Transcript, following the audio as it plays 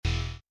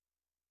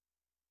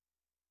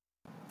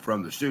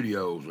From the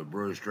studios of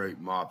Brewer Street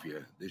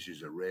Mafia, this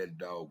is a Red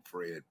Dog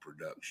Fred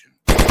production.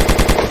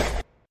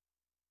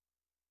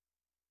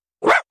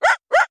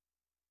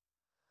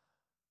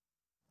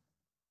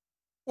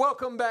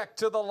 Welcome back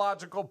to the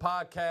Logical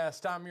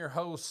Podcast. I'm your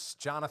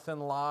host, Jonathan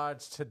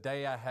Lodge.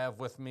 Today I have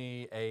with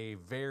me a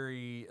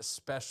very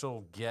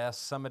special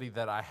guest, somebody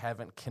that I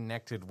haven't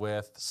connected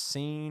with,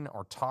 seen,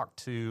 or talked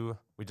to,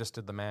 we just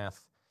did the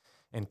math,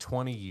 in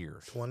 20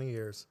 years. 20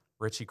 years.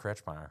 Richie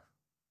Kretzschmar.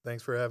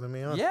 Thanks for having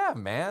me on. Yeah,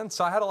 man.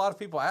 So I had a lot of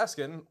people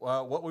asking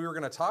what we were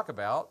going to talk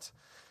about,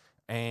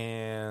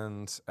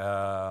 and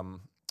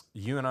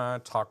you and I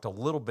talked a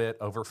little bit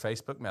over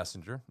Facebook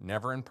Messenger,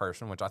 never in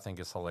person, which I think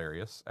is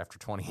hilarious after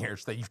 20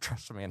 years that you've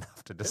trusted me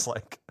enough to just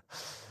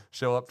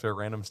show up to a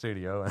random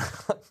studio and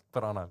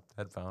put on a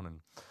headphone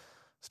and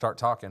start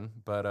talking.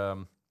 But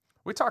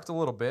we talked a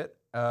little bit.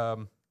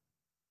 The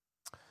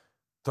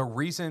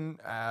reason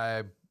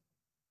I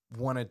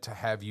wanted to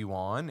have you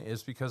on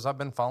is because I've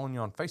been following you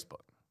on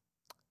Facebook.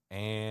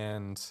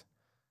 And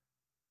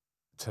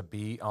to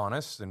be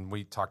honest, and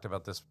we talked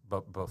about this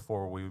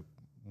before we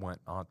went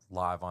on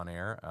live on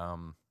air,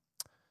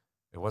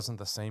 it wasn't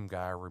the same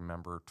guy I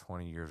remember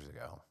 20 years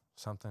ago.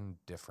 Something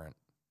different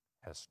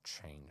has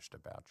changed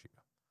about you.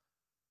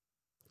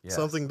 Yes.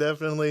 Something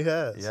definitely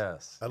has.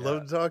 Yes. I'd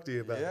love to talk to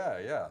you about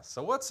it. Yeah.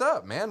 So what's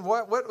up, man?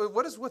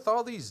 What is with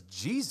all these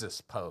Jesus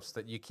posts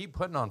that you keep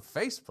putting on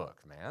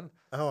Facebook, man?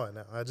 Oh, I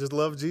know. I just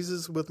love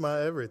Jesus with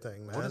my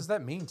everything, man. What does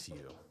that mean to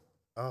you?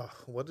 Oh,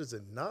 what does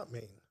it not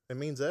mean? It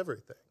means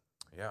everything.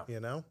 Yeah. You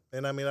know?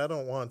 And I mean, I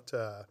don't want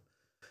to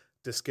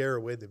scare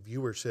away the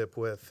viewership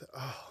with,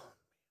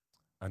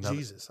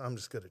 Jesus, I'm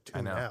just going to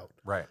tune out.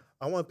 Right.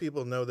 I want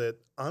people to know that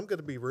I'm going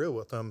to be real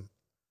with them.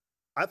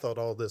 I thought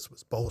all this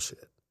was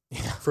bullshit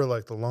for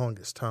like the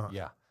longest time.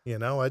 Yeah. You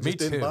know, I just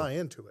didn't buy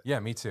into it.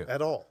 Yeah, me too.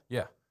 At all.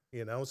 Yeah.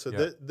 You know, so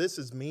this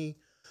is me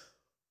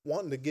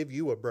wanting to give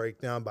you a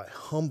breakdown by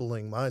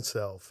humbling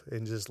myself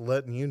and just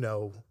letting you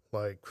know,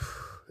 like,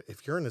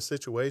 if you're in a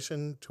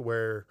situation to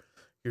where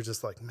you're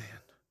just like, man,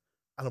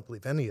 I don't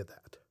believe any of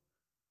that.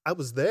 I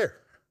was there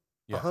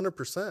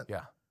 100%.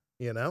 Yeah.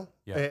 You know?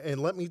 Yeah.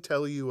 And let me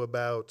tell you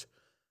about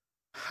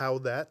how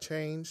that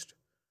changed.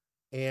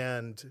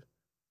 And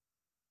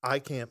I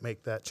can't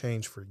make that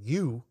change for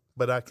you,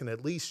 but I can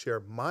at least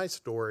share my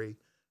story.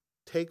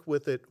 Take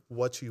with it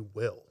what you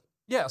will.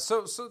 Yeah,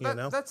 so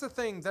that's the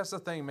thing. That's the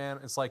thing, man.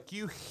 It's like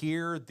you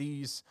hear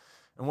these,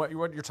 and what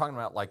you're talking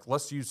about. Like,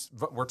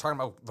 we're talking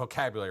about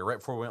vocabulary right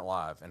before we went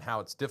live, and how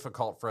it's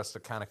difficult for us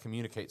to kind of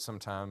communicate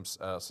sometimes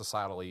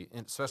societally,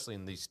 especially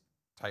in these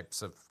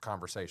types of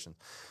conversations.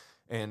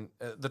 And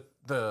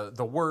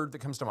the word that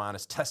comes to mind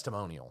is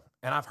testimonial.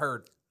 And I've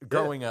heard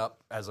growing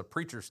up as a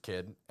preacher's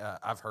kid,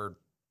 I've heard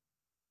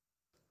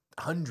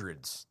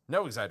hundreds,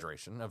 no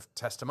exaggeration, of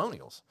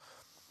testimonials.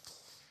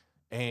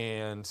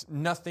 And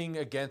nothing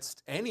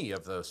against any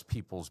of those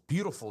people's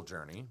beautiful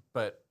journey,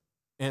 but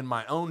in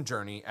my own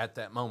journey at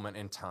that moment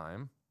in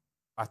time,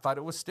 I thought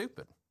it was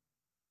stupid.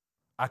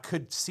 I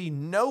could see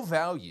no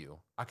value.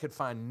 I could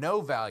find no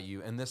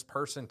value in this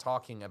person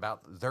talking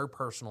about their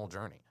personal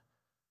journey.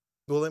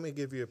 Well, let me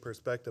give you a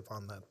perspective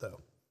on that, though.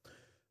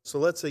 So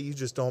let's say you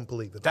just don't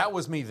believe it. That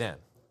was me then.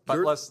 But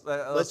let's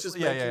just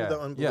make you the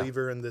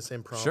unbeliever in this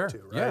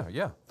impromptu, right?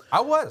 Yeah. I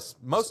was,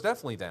 most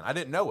definitely then. I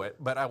didn't know it,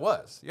 but I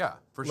was. Yeah,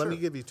 for sure. Let me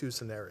give you two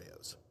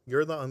scenarios.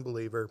 You're the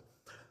unbeliever.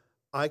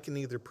 I can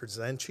either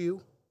present you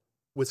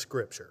with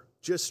Scripture,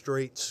 just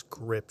straight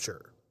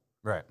Scripture.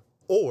 Right.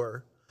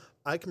 Or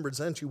I can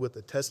present you with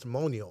a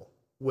testimonial,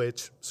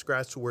 which,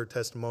 scratch the word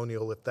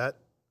testimonial, if that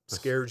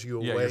scares you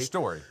away. Yeah, your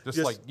story, just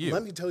like you.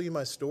 Let me tell you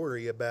my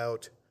story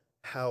about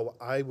how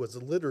I was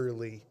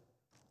literally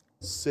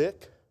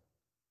sick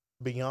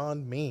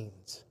beyond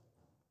means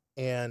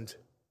and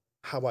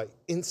how I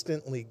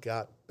instantly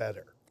got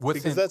better.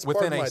 Because that's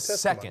part of my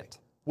testimony.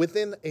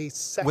 Within a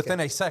second. Within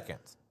a second.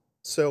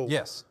 So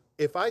yes,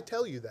 if I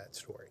tell you that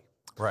story,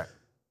 right,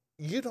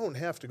 you don't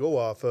have to go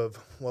off of,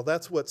 well,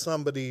 that's what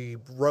somebody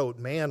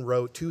man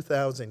wrote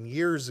 2,000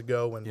 years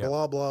ago and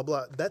blah, blah,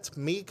 blah. That's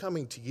me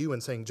coming to you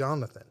and saying,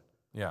 Jonathan,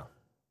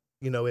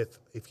 you know, if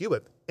you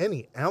have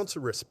any ounce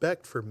of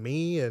respect for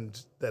me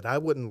and that I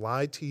wouldn't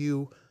lie to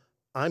you,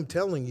 I'm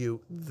telling you,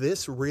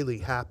 this really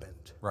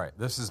happened. Right.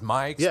 This is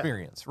my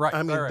experience. Yeah. Right.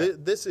 I mean,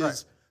 right. This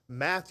is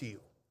Matthew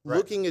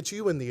looking at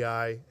you in the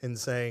eye and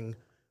saying,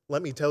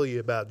 let me tell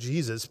you about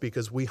Jesus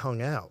because we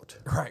hung out.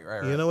 Right.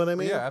 You know what I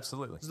mean? Yeah,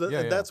 absolutely.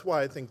 That's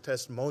why I think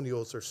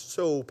testimonials are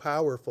so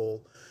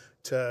powerful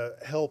to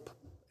help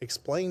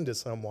explain to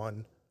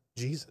someone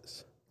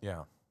Jesus.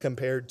 Yeah.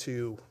 Compared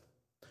to,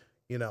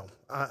 you know,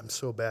 I'm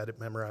so bad at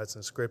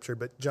memorizing Scripture,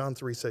 but John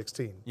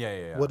 3:16.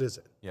 Yeah. What is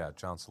it? Yeah,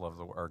 God's love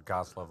the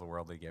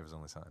world that He gave His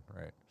only Son.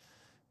 Right.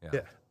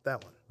 Yeah,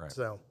 that one. Right.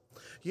 So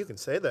you can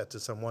say that to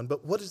someone,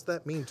 but what does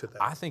that mean to them?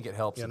 I think it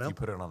helps if you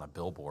put it on a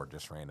billboard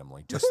just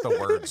randomly, just the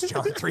words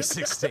John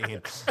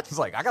 3:16. It's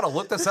like, I got to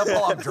look this up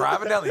while I'm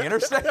driving down the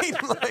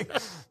interstate. Like,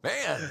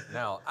 man,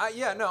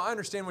 I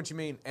understand what you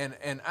mean, and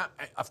I,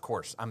 of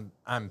course, I'm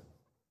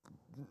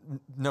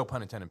no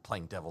pun intended,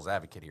 playing devil's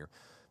advocate here,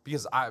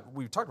 because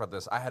we've talked about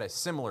this. I had a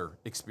similar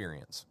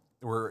experience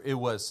where it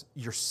was,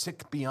 you're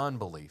sick beyond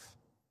belief.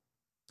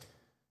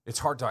 It's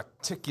hard to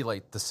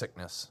articulate the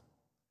sickness.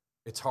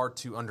 It's hard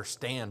to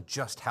understand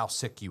just how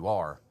sick you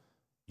are.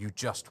 You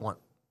just want,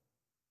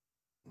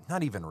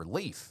 not even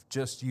relief,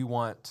 just you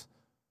want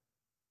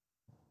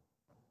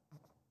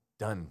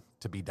done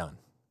to be done.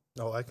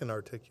 Oh, I can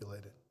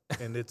articulate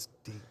it, and it's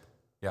deep.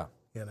 Yeah.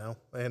 You know?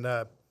 And,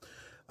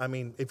 I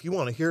mean, if you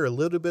want to hear a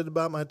little bit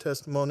about my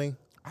testimony.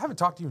 I haven't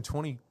talked to you in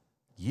 20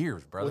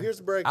 years, brother. Well, here's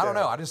the breakdown. I don't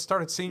know. I just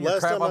started seeing your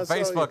crap on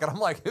Facebook, and I'm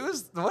like,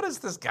 what is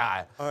this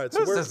guy? All right,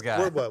 Who's so this guy?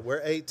 We're what?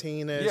 We're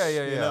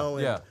 18-ish, you know?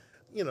 And,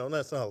 you know,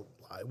 that's not,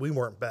 we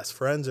weren't best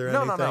friends or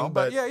anything. No,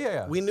 but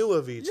yeah. We knew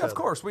of each other. Of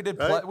course. We did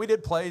right? we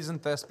did plays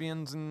and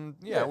thespians, and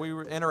we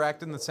were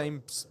interacting in the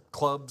same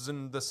clubs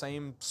and the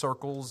same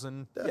circles,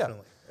 and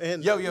definitely.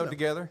 And yo-yo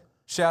together.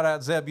 Shout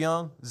out Zeb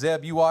Young.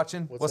 Zeb, you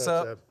watching? What's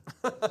up?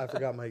 Zeb? I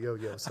forgot my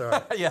yo-yo.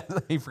 Sorry. Yeah,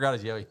 he forgot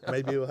his yo-yo.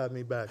 Maybe he'll have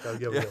me back. I'll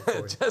yo-yo for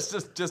you.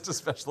 Just a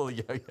special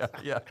yo-yo.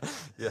 Yeah.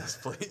 Yes,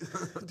 please.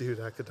 Dude,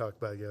 I could talk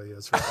about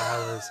yo-yos for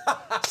hours.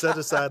 Set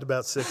aside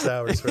about 6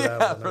 hours for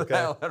that one, okay?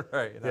 That one,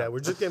 right. Yeah, we're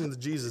just giving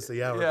Jesus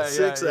the hour.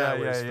 6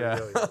 hours for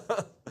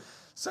yo-yo.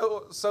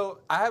 So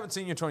I haven't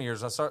seen you in 20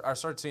 years. I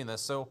started seeing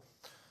this.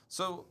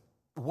 So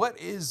what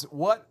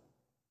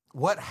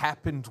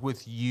happened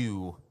with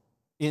you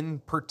in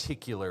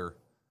particular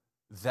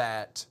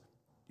that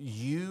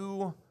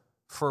you,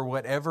 for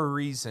whatever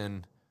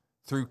reason,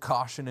 threw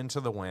caution into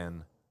the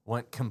wind,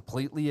 went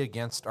completely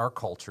against our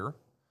culture,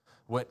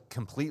 went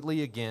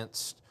completely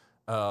against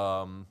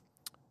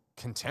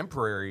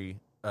contemporary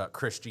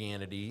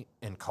Christianity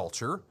and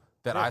culture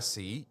that I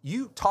see?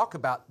 You talk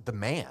about the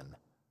man,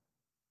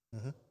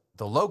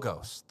 the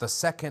Logos, the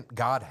second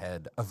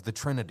Godhead of the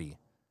Trinity.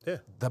 Yeah.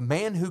 The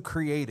man who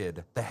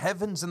created the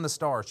heavens and the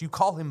stars. You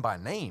call him by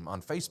name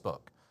on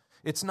Facebook.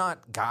 It's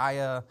not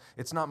Gaia.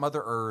 It's not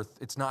Mother Earth.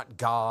 It's not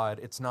God.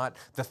 It's not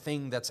the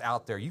thing that's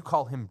out there. You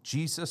call him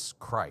Jesus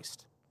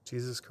Christ.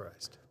 Jesus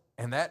Christ.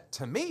 And that,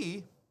 to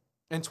me,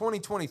 in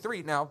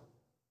 2023, now,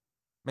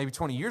 maybe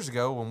 20 years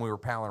ago when we were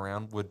palling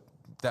around,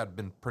 that have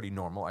been pretty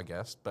normal, I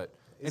guess. But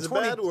it's a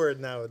bad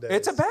word nowadays.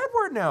 It's a bad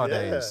word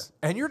nowadays.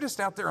 Yeah. And you're just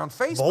out there on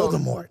Facebook.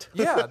 Voldemort.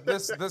 Yeah,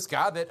 this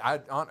guy that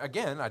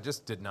I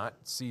just did not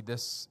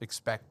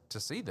expect to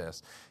see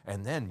this.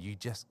 And then you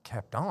just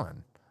kept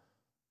on.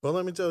 Well,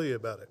 let me tell you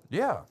about it.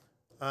 Yeah.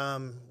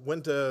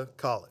 Went to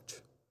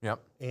college. Yep.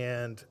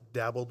 And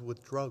dabbled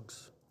with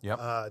drugs. Yep.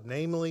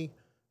 Namely,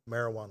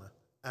 marijuana.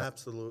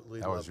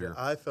 Absolutely loved it. Your...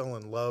 I fell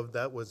in love.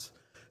 That was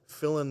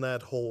filling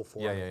that hole for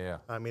me. Yeah.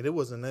 I mean, it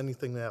wasn't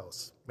anything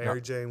else.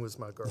 Mary Jane was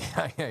my girl.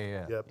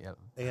 Yeah. Yep.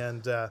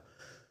 And,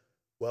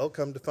 well,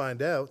 come to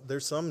find out,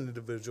 there's some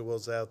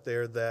individuals out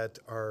there that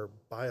are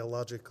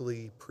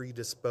biologically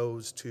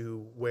predisposed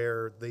to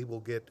where they will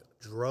get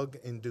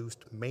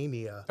drug-induced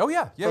mania. Oh,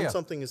 yeah. From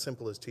something as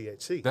simple as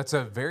THC. That's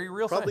a very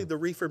real thing. Probably the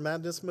Reefer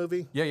Madness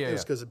movie. Yeah. It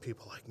was because of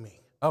people like me.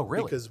 Oh,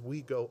 really? Because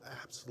we go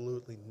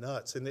absolutely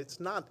nuts, and it's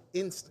not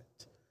instant.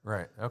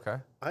 Right, okay.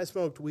 I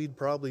smoked weed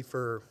probably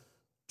for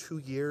 2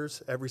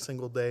 years, every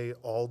single day,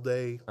 all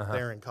day,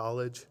 there in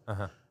college.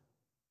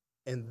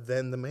 And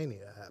then the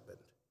mania happened.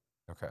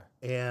 Okay.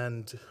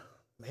 And,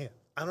 man,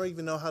 I don't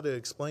even know how to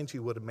explain to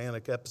you what a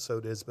manic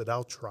episode is, but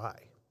I'll try.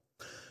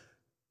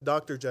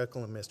 Dr.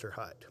 Jekyll and Mr.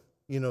 Hyde.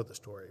 You know the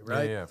story,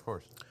 right? Yeah, of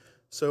course.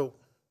 So,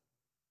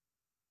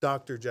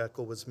 Dr.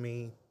 Jekyll was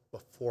me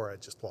before I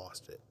just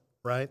lost it,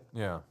 right?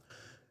 Yeah.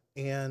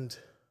 And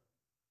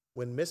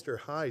when Mr.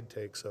 Hyde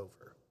takes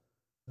over,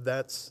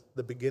 that's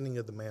the beginning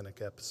of the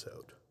manic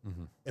episode.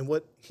 And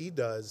what he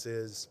does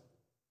is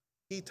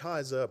he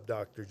ties up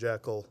Dr.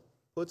 Jekyll,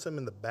 puts him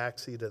in the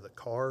backseat of the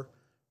car,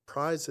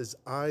 pries his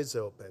eyes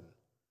open,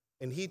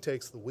 and he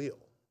takes the wheel.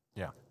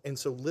 Yeah. And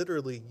so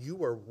literally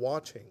you are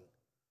watching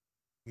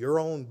your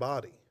own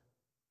body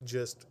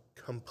just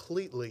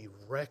completely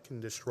wreck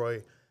and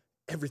destroy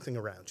everything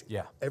around you.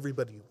 Yeah.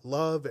 Everybody you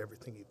love,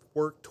 everything you've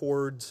worked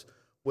towards,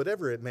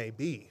 whatever it may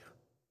be.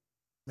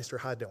 Mr.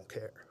 Hyde don't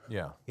care.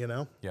 Yeah. You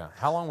know? Yeah.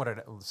 How long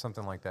would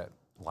something like that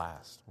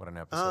last? Would an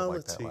episode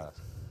like that last?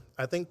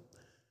 I think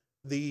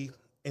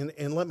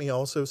and let me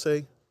also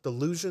say,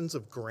 delusions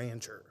of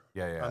grandeur.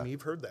 Yeah. I mean,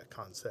 you've heard that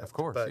concept. Of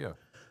course, but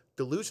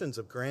delusions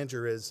of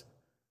grandeur is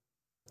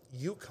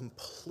you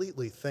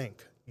completely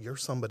think you're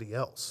somebody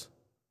else.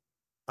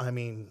 I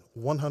mean,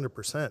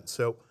 100%.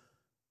 So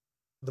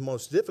the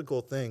most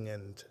difficult thing,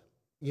 and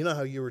you know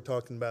how you were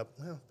talking about,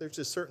 well, there's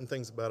just certain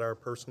things about our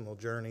personal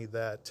journey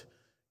that,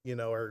 you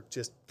know, are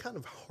just kind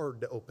of hard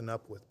to open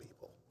up with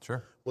people.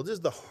 Sure. Well, this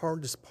is the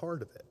hardest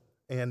part of it.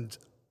 And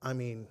I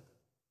mean,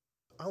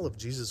 I love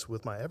Jesus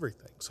with my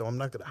everything, so I'm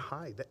not going to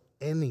hide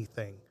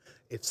anything.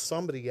 If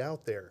somebody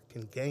out there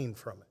can gain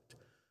from it,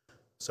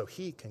 so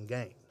he can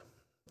gain.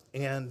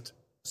 And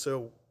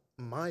so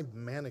my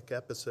manic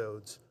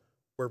episodes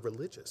were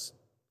religious.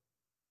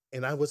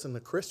 And I wasn't a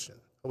Christian.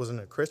 I wasn't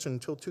a Christian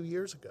until 2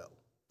 years ago.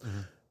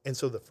 And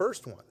so the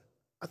first one,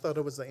 I thought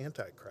I was the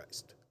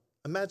Antichrist.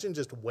 imagine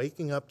just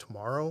waking up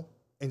tomorrow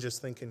and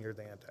just thinking you're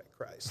the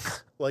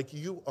Antichrist. Like,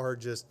 you are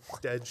just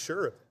dead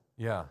sure of it.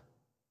 Yeah.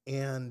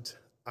 And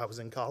I was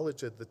in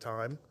college at the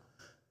time.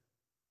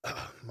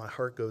 My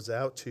heart goes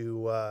out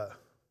to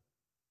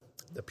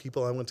the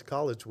people I went to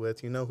college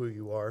with. You know who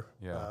you are.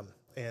 Yeah.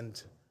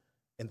 And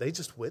they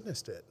just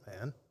witnessed it,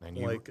 man. And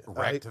you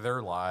wrecked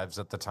their lives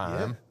at the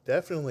time. Yeah,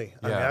 definitely.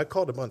 Yeah. I mean, I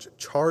called a bunch of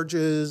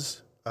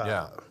charges.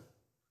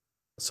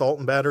 Assault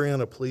and battery on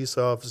a police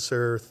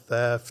officer,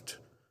 theft,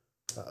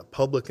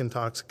 public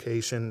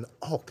intoxication,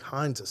 all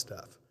kinds of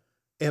stuff.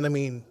 And I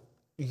mean,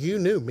 you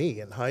knew me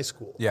in high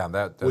school. Yeah,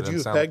 that would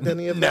you have pegged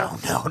any of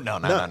that? No,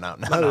 not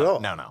at all.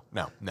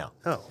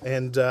 No.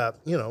 And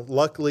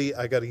luckily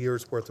I got a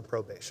year's worth of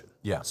probation.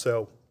 Yeah.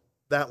 So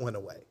that went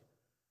away.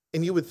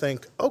 And you would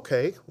think,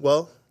 okay,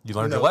 well, you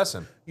learned your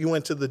lesson. You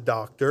went to the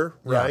doctor,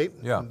 right?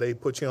 Yeah. And they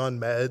put you on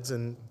meds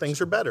and things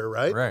are better,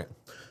 right? Right.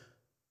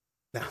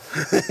 Now,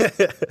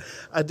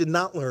 I did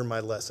not learn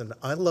my lesson.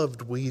 I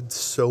loved weed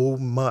so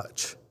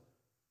much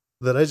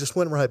that I just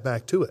went right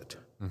back to it.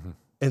 Mm-hmm.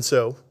 And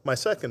so, my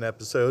second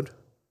episode,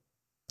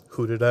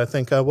 who did I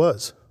think I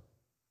was?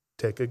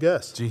 Take a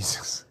guess.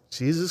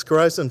 Jesus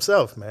Christ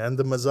himself, man,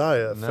 the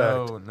Messiah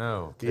effect.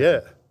 No.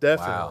 Yeah,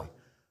 definitely. Wow.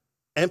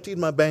 Emptied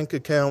my bank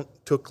account,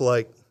 took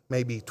like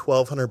maybe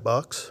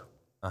 $1,200.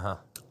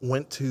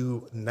 Went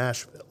to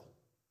Nashville,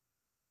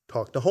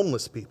 talked to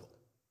homeless people,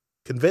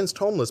 convinced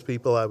homeless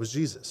people I was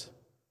Jesus.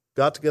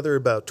 Got together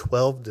about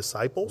 12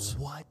 disciples.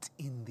 What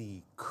in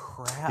the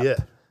crap? Yeah,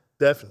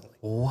 definitely.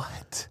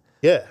 What?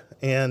 Yeah,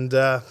 and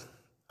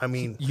I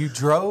mean, you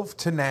drove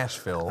to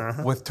Nashville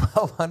with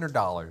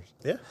 $1,200.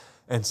 Yeah,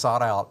 and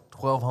sought out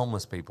 12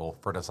 homeless people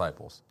for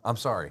disciples. I'm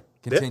sorry.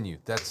 Continue. Yeah.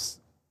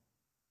 That's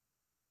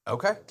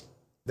okay.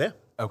 Yeah.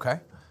 Okay.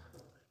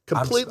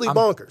 Completely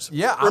bonkers.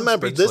 Yeah.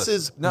 Remember, this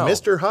is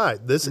Mr.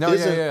 Hyde. This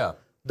isn't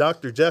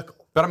Dr. Jekyll.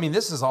 But I mean,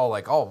 this is all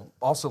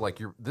also like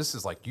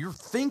you're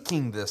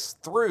thinking this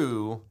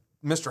through.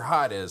 Mr.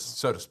 Hyde is,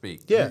 so to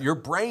speak. Yeah. Your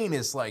brain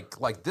is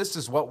like this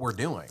is what we're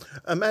doing.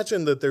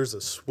 Imagine that there's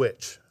a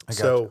switch.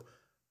 So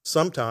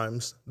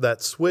sometimes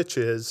that switch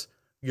is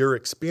you're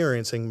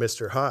experiencing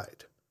Mr.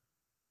 Hyde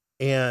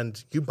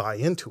and you buy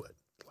into it.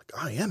 Like,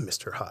 I am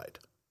Mr. Hyde.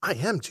 I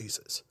am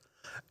Jesus.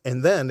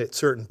 And then at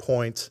certain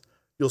points,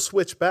 you'll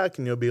switch back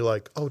and you'll be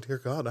like, oh, dear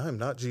God, I'm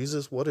not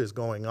Jesus. What is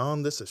going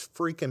on? This is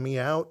freaking me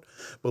out.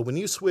 But when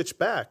you switch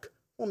back,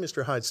 well,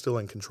 Mr. Hyde's still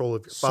in control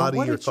of your body,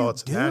 your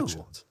thoughts, and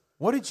actions.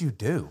 What did you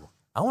do?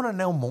 I want to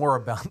know more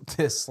about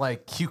this.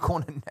 Like, you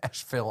going to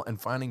Nashville and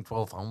finding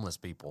 12 homeless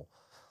people.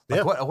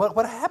 Like,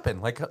 what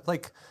happened?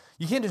 Like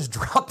you can't just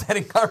drop that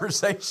in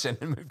conversation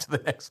and move to the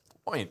next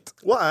point.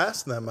 Well, I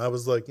asked them. I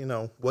was like,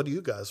 what do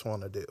you guys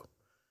want to do?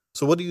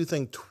 So what do you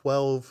think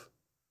 12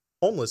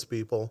 homeless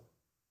people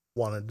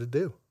wanted to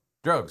do?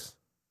 Drugs.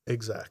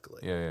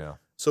 Exactly. Yeah.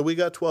 So we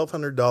got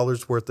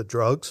 $1,200 worth of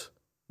drugs,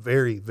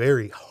 very,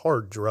 very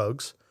hard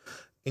drugs.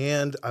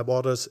 And I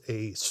bought us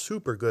a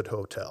super good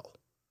hotel.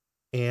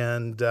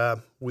 And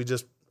we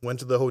just went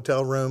to the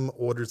hotel room,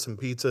 ordered some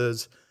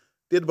pizzas,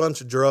 did a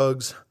bunch of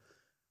drugs.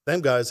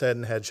 Them guys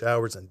hadn't had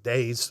showers in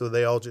days, so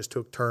they all just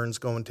took turns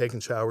taking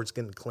showers,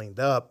 getting cleaned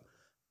up.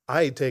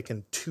 I had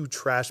taken 2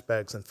 trash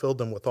bags and filled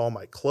them with all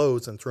my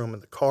clothes and threw them in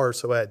the car,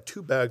 so I had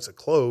 2 bags of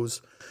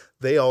clothes.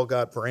 They all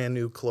got brand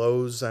new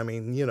clothes. I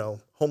mean,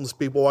 homeless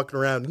people walking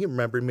around. You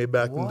remember me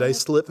back in the day,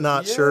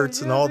 Slipknot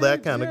shirts and all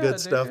that kind of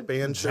good stuff,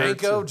 band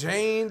shirts. Janko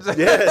jeans.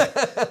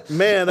 Yeah.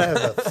 Man, I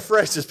have the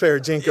freshest pair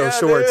of Janko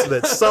shorts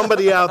that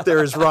somebody out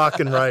there is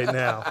rocking right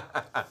now.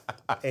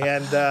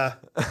 And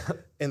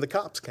the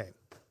cops came.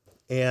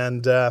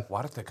 And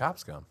why did the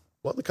cops come?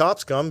 Well, the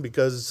cops come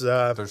because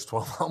there's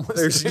 12 homeless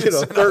there's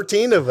dudes.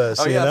 13 of us.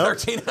 Oh, yeah,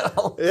 13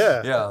 of them.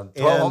 Yeah.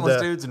 12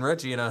 homeless dudes and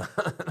Richie.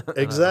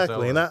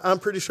 Exactly. And I'm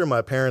pretty sure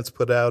my parents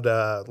put out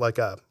like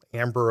a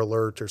Amber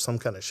Alert or some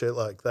kind of shit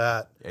like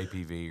that.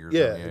 APV or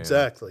yeah, something.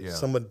 Exactly. Yeah.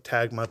 Someone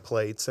tagged my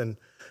plates and,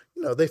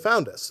 they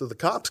found us. So the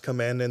cops come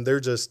in and they're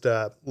just,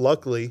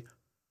 luckily,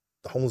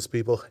 the homeless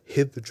people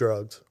hid the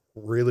drugs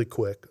really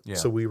quick. Yeah.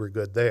 So we were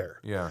good there.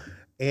 Yeah.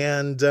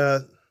 And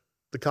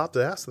the cops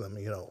asked them,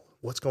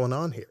 what's going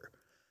on here?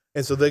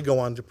 And so they go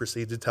on to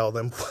proceed to tell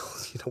them,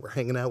 well, we're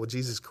hanging out with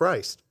Jesus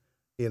Christ,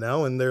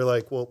 and they're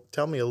like, well,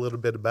 tell me a little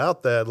bit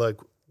about that. Like,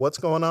 what's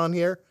going on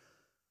here?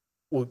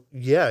 Well,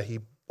 yeah, he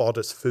bought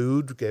us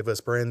food, gave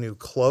us brand new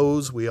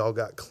clothes. We all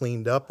got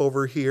cleaned up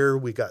over here.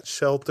 We got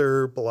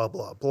shelter, blah,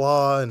 blah,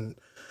 blah. And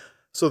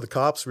so the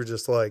cops were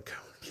just like,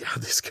 yeah,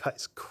 this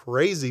guy's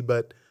crazy,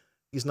 but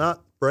he's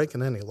not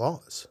breaking any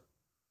laws.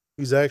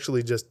 He's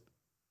actually just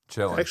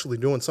chilling, actually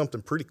doing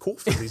something pretty cool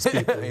for these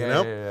people,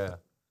 Yeah.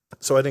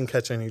 So I didn't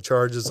catch any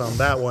charges on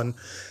that one.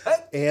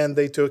 And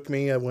they took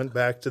me. I went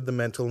back to the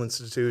mental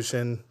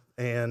institution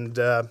and,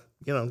 got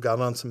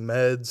on some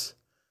meds,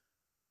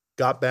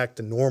 got back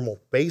to normal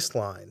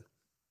baseline.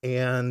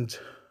 And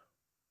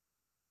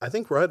I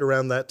think right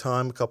around that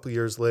time, a couple of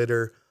years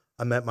later,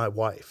 I met my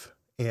wife.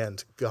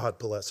 And God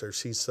bless her.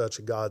 She's such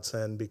a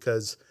godsend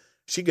because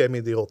she gave me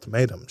the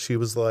ultimatum. She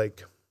was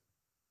like,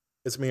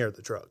 it's me or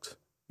the drugs.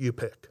 you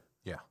pick.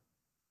 Yeah.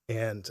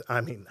 And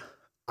I mean,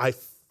 I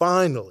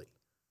finally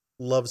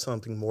love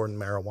something more than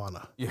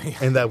marijuana. Yeah.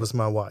 And that was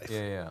my wife.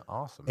 Yeah.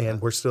 Awesome. And man.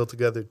 we're still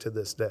together to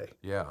this day.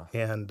 Yeah.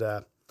 And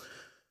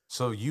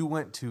so you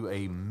went to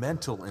a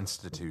mental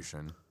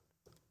institution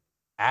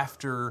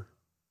after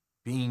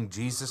being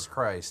Jesus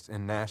Christ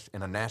in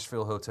a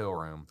Nashville hotel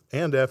room.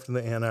 And after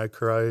the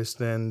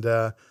Antichrist. And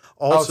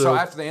also. So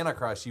after the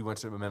Antichrist, you went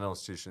to a mental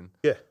institution.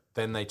 Yeah.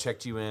 Then they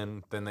checked you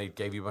in. Then they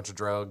gave you a bunch of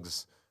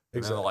drugs. And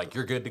Exactly. they're like,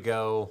 you're good to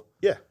go.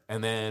 Yeah.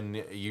 And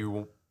then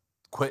you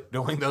quit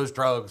doing those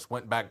drugs,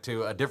 went back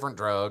to a different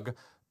drug,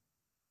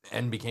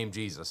 and became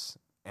Jesus.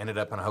 Ended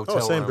up in a hotel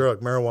room. Same drug,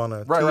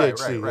 marijuana, Right,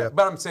 THC. right. Yeah.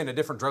 But I'm saying a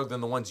different drug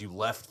than the ones you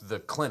left the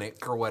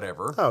clinic or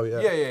whatever. Oh,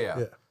 yeah.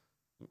 Yeah.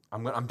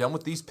 I'm done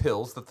with these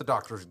pills that the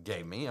doctors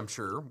gave me. I'm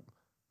sure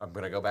I'm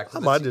going to go back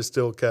to I just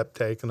still kept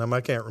taking them. I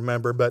can't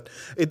remember, but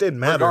it didn't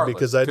matter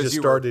because I just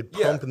started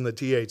pumping the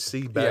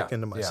THC back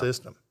into my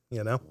system,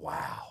 you know?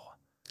 Wow.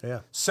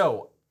 Yeah.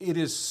 So it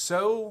is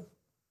so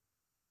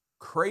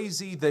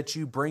crazy that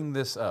you bring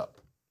this up.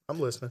 I'm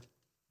listening.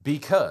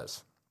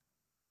 Because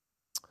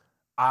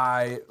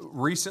I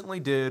recently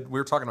did a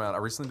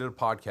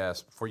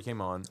podcast before you came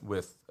on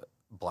with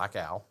Black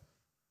Owl,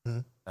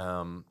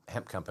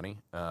 hemp company.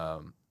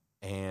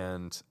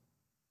 And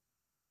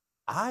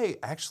I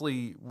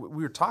actually,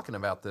 we were talking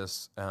about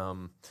this.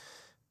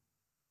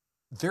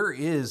 There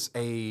is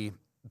they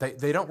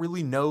don't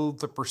really know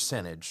the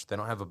percentage. They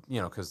don't have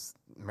because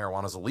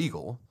marijuana is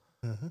illegal,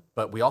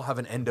 but we all have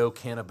an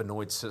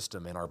endocannabinoid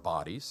system in our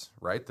bodies,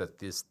 right? That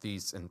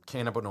these and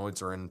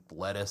cannabinoids are in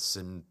lettuce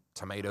and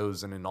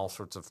tomatoes and in all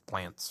sorts of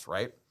plants,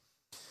 right?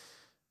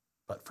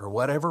 But for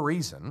whatever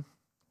reason,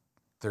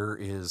 there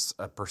is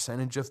a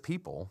percentage of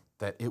people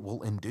that it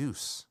will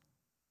induce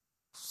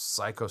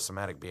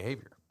psychosomatic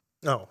behavior.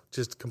 No,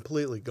 just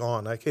completely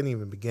gone. I can't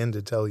even begin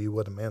to tell you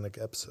what a manic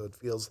episode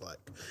feels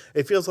like.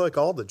 It feels like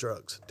all the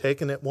drugs,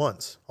 taken at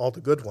once, all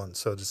the good ones,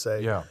 so to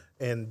say. Yeah.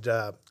 And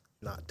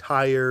not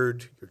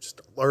tired, you're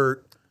just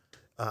alert.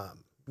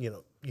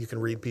 You can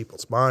read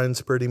people's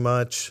minds pretty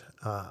much.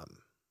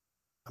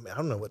 I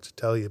don't know what to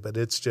tell you, but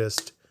it's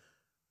just,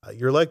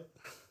 you're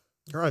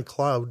on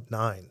cloud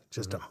 9,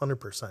 just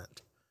 100%.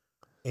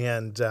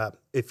 And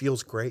it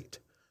feels great.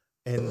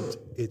 And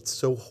it's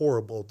so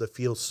horrible to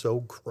feel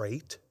so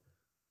great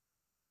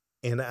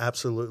and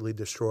absolutely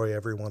destroy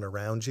everyone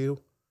around you.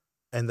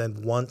 And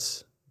then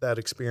once that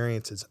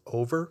experience is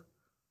over,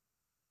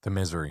 the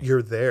misery,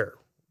 you're there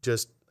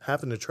just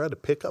having to try to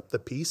pick up the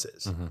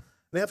pieces and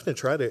having to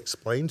try to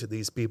explain to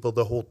these people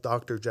the whole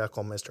Dr.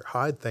 Jekyll, Mr.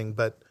 Hyde thing.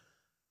 But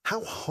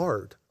how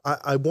hard,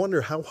 I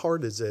wonder how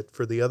hard is it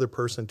for the other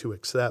person to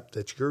accept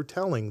that you're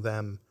telling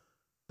them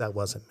that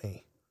wasn't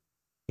me,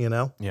 you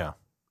know? Yeah.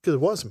 Because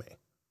it was me.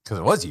 Because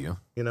it was you.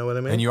 You know what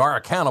I mean? And you are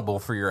accountable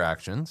for your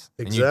actions.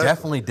 Exactly. And you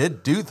definitely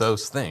did do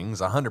those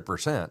things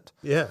 100%.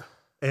 Yeah.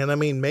 And I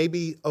mean,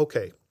 maybe,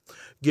 okay,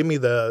 give me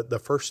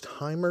the first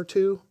time or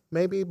two,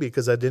 maybe,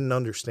 because I didn't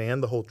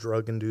understand the whole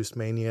drug-induced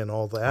mania and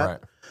all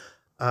that.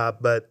 Right.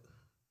 But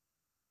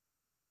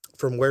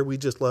from where we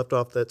just left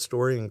off that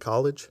story in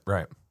college,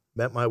 right,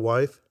 met my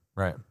wife,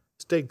 right,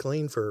 stayed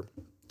clean for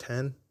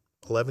 10,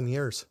 11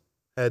 years.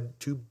 Had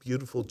 2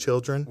 beautiful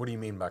children. What do you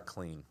mean by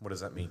clean? What does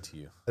that mean to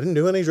you? I didn't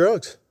do any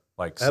drugs.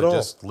 At all.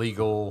 Just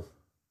legal.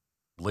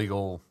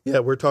 Yeah,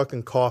 we're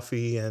talking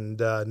coffee and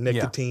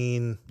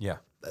nicotine. Yeah.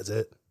 That's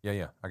it.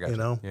 Yeah. I got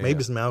you.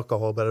 Maybe some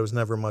alcohol, but I was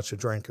never much a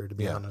drinker, to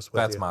be honest with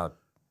that's you. my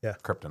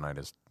kryptonite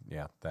is,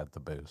 the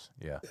booze.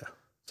 Yeah.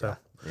 So,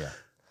 yeah.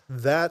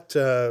 That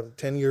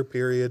 10-year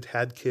period,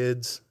 had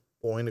kids,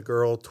 boy and a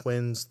girl,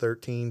 twins,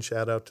 13.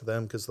 Shout out to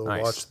them because they'll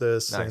watch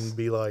this and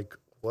be like,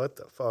 what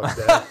the fuck,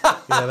 Dad?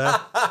 You know?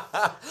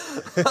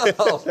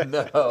 Oh,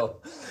 no.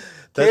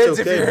 Kids,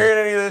 okay. If you're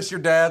hearing any of this, your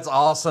dad's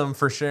awesome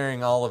for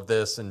sharing all of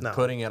this and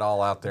putting it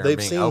all out there. They've and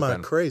being seen open. my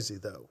crazy,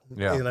 though.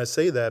 Yeah. And I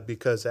say that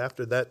because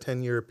after that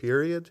 10-year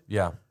period,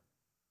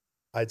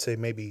 I'd say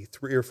maybe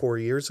 3 or 4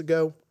 years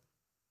ago,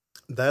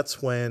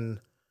 that's when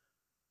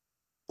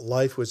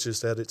life was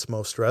just at its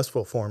most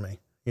stressful for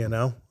me, you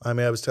know? I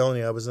mean, I was telling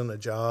you, I was in a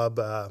job.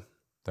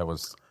 That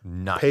was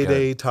not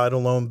payday, title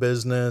loan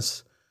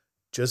business,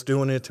 just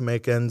doing it to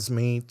make ends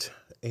meet.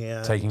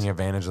 And taking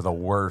advantage of the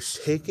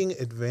worst. Taking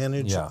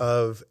advantage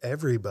of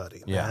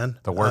everybody, man.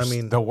 The worst. I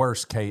mean, the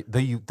worst case.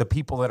 The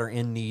people that are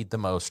in need the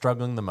most,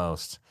 struggling the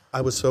most. I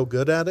was so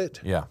good at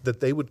it that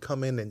they would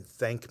come in and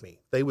thank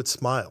me. They would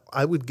smile.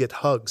 I would get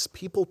hugs.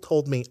 People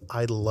told me,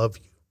 I love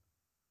you.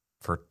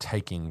 For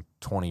taking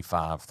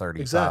 25,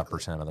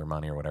 35% of their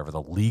money or whatever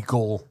the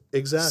legal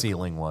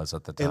ceiling was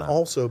at the time. And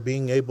also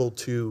being able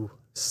to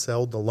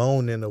sell the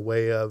loan in a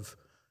way of,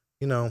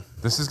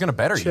 this is going to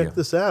better you. Check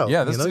this out.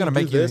 Yeah, this is going to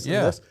make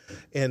you.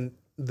 And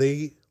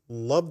they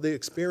love the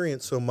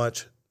experience so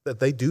much that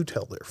they do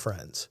tell their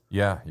friends.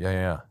 Yeah.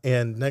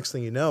 And next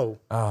thing you know,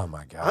 oh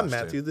my gosh, I'm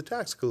Matthew the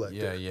tax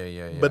collector.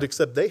 Yeah. But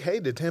except they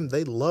hated him,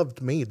 they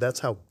loved me.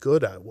 That's how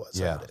good I was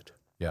at it.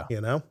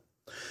 Yeah.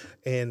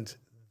 And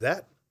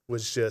that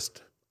was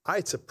just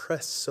I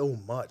suppressed so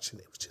much, and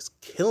it was just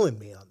killing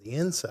me on the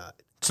inside.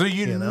 So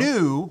you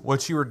knew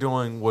what you were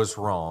doing was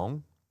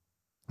wrong.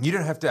 You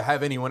didn't have to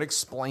have anyone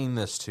explain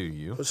this to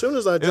you. As soon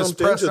as I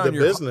jumped into the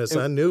business,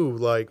 I knew,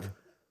 like,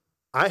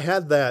 I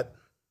had that.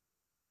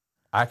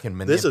 I can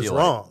manipulate. This is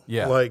wrong.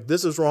 Yeah. Like,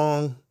 this is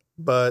wrong,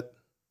 but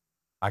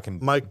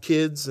my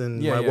kids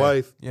and my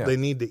wife, they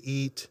need to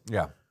eat.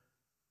 Yeah.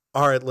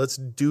 All right, let's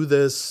do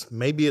this.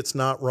 Maybe it's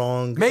not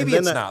wrong. Maybe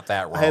it's not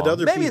that wrong. I had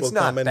other Maybe people it's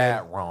not come in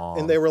that wrong.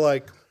 And they were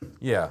like,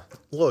 yeah,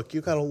 look,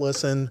 you got to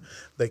listen.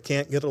 They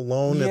can't get a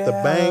loan at the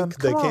bank.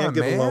 They can't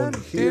get a loan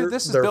here. Dude,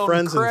 this is their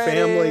friends and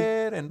family.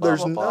 And blah,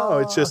 blah, blah. No,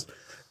 it's just,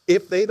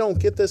 if they don't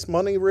get this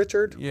money,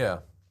 Richard, yeah,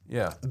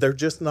 they're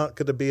just not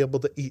going to be able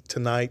to eat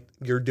tonight.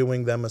 You're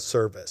doing them a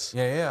service.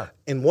 Yeah.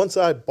 And once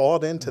I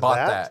bought into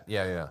that,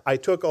 yeah, I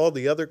took all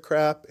the other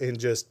crap and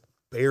just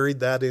buried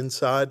that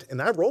inside, and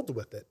I rolled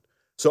with it.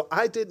 So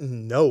I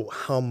didn't know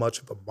how much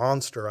of a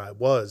monster I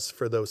was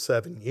for those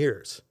 7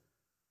 years.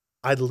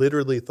 I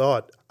literally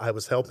thought I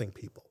was helping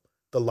people.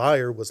 The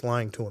liar was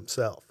lying to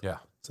himself. Yeah.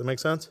 Does that make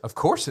sense? Of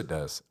course it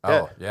does.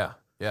 Yeah. Oh,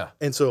 yeah.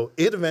 And so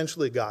it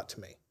eventually got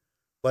to me.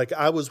 Like,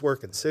 I was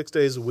working 6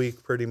 days a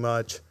week pretty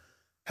much,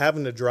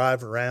 having to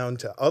drive around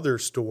to other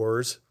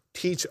stores,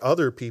 teach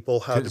other people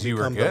how to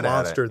become the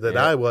monster that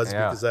I was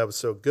because I was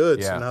so good.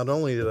 Yeah. So not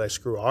only did I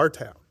screw our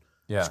town,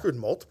 I screwed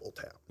multiple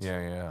towns.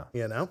 Yeah.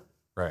 You know?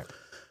 Right.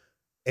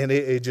 And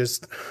it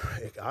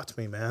got to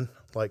me, man,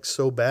 like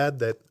so bad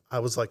that I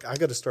was like, I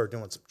got to start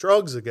doing some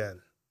drugs again,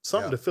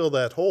 something to fill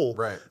that hole.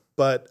 Right.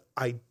 But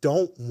I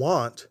don't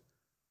want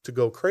to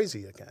go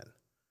crazy again.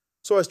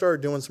 So I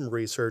started doing some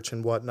research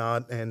and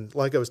whatnot. And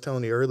like I was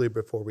telling you earlier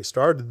before we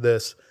started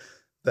this,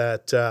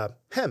 that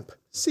hemp,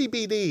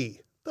 CBD,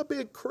 the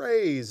big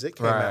craze, it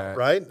came out,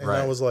 right? And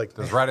I was like, it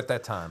was right at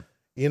that time.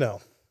 You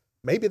know,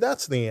 maybe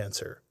that's the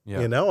answer.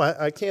 Yeah. You know,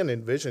 I can't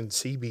envision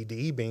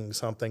CBD being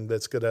something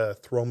that's going to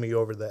throw me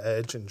over the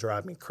edge and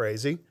drive me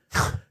crazy.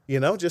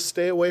 You know, just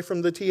stay away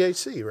from the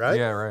THC, right?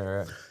 Yeah,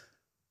 right.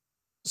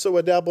 So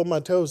I dabbled my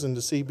toes into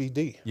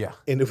CBD. Yeah.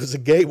 And it was a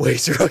gateway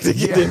drug to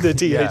get into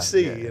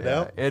THC, you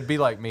know? It'd be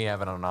like me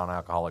having a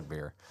non-alcoholic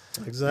beer.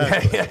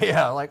 Exactly.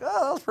 Yeah. Like,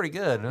 oh, that was pretty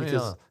good.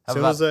 Because have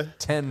about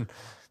 10,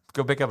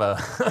 go pick up a,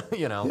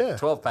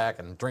 12-pack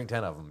and drink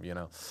 10 of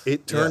them,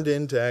 It turned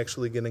into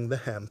actually getting the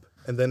hemp.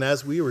 And then,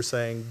 as we were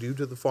saying, due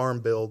to the Farm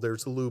Bill,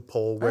 there's a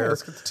loophole where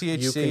let's get the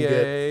THCA, you can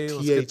get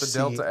let's get the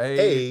Delta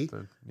 8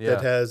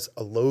 that has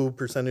a low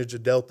percentage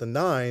of Delta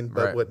 9.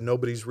 But what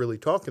nobody's really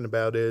talking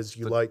about is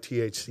you light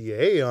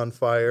THCA on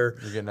fire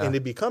and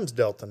it becomes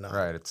Delta 9.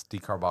 Right, it's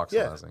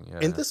decarboxylizing. Yeah.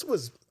 And this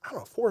was,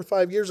 4 or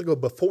 5 years ago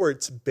before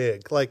it's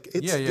big. Like,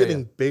 it's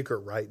getting bigger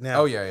right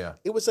now. Oh, yeah.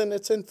 It was in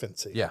its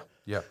infancy.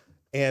 Yeah.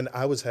 And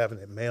I was having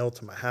it mailed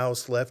to my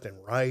house left and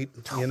right,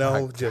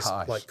 just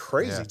like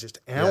crazy, just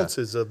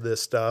ounces of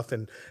this stuff,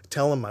 and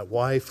telling my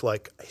wife,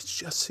 like, it's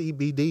just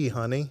CBD,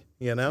 honey,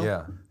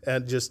 Yeah.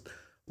 And just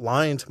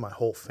lying to my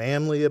whole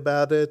family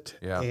about it.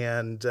 Yeah.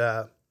 And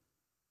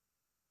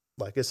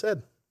like I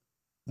said,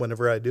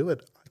 whenever I do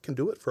it, I can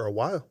do it for a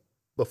while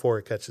before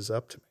it catches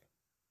up to me.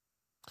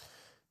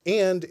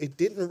 And it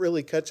didn't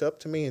really catch up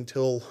to me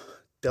until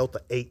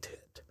Delta 8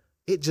 hit.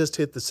 It just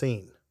hit the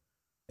scene.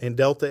 And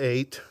Delta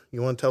 8,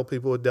 you want to tell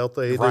people what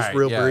Delta 8 is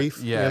real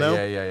brief?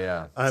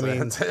 Yeah. I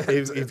mean,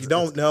 if you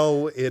don't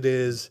know, it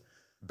is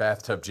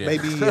bathtub gin.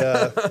 Maybe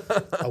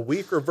a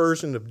weaker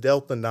version of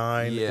Delta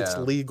 9. Yeah. It's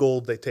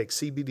legal. They take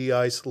CBD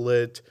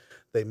isolate.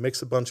 They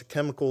mix a bunch of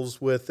chemicals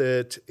with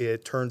it.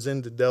 It turns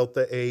into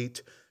Delta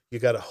 8. You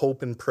got to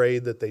hope and pray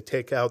that they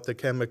take out the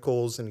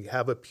chemicals and you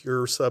have a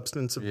pure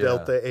substance of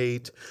Delta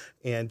 8.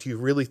 And do you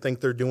really think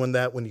they're doing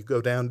that when you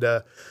go down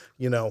to,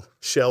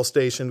 Shell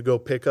Station to go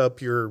pick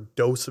up your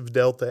dose of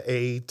Delta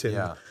 8?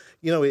 And,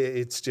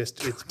 it's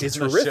just, it's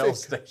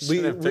horrific.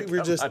 We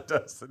were just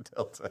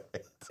Delta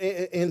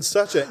 8. In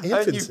such an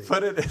infancy. And you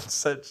put it in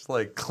such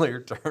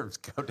clear terms.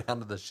 Go down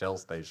to the Shell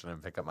Station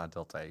and pick up my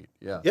Delta 8.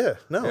 Yeah. Yeah.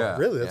 No,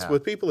 really. That's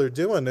what people are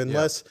doing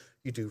unless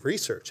you do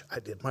research. I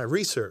did my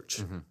research.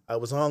 Mm-hmm. I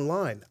was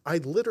online. I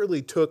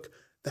literally took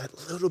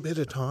that little bit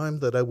of time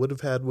that I would have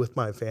had with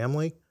my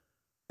family,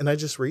 and I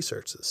just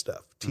researched this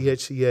stuff. Mm-hmm.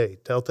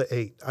 THCA, Delta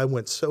 8. I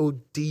went so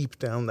deep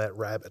down that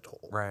rabbit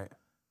hole. Right.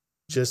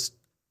 Just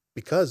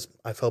because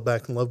I fell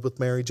back in love with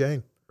Mary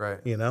Jane. Right.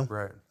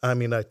 Right. I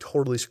mean, I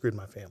totally screwed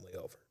my family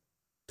over.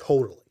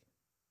 Totally.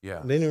 Yeah.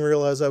 I didn't even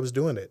realize I was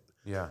doing it.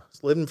 Yeah. I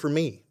was living for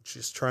me,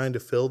 just trying to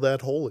fill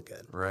that hole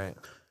again. Right.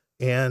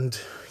 And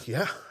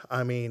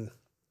I mean,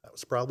 I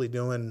was probably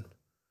doing,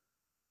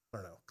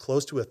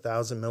 close to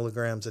 1,000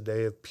 milligrams a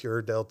day of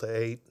pure Delta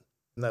 8.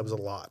 And that was a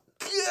lot.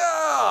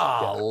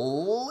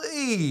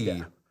 Golly.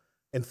 Yeah.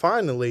 And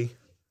finally.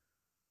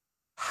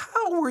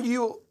 How were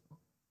you?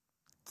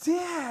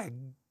 Dag.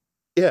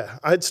 Yeah.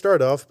 I'd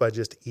start off by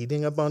just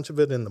eating a bunch of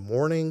it in the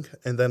morning.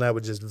 And then I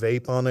would just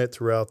vape on it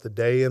throughout the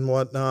day and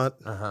whatnot.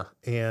 Uh-huh.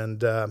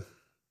 And I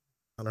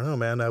don't know,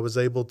 man. I was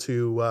able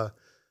to,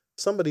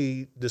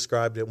 somebody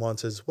described it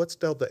once as, what's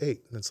Delta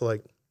 8? And it's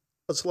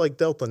like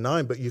Delta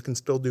 9, but you can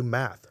still do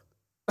math.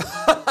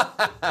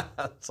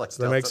 It's like, does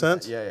that make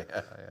sense? Yeah.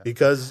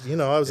 Because,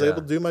 I was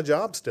able to do my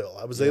job still.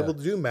 I was able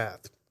to do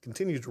math,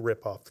 continue to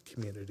rip off the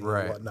community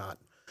and whatnot.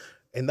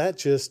 And that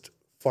just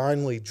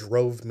finally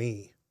drove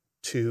me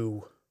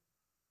to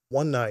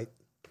one night.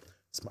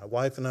 It's my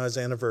wife and I's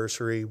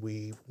anniversary.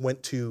 We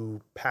went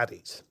to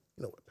Patty's.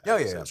 You know what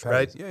Patty's is,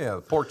 right? Yeah,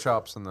 the pork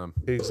chops and the...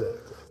 Exactly.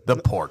 The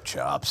pork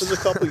chops. It was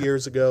a couple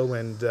years ago,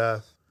 and,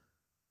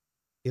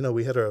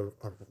 we had a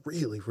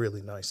really,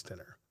 really nice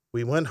dinner.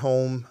 We went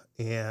home,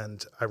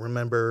 and I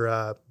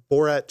remember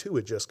Borat 2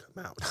 had just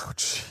come out. Oh,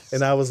 jeez.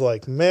 And I was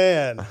like,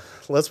 man,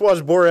 let's watch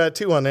Borat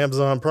 2 on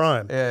Amazon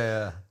Prime.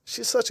 Yeah.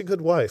 She's such a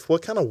good wife.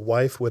 What kind of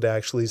wife would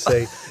actually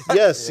say,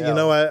 yes,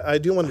 I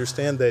do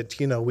understand that,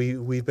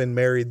 we've been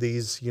married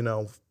these,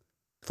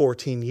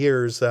 14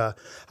 years.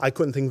 I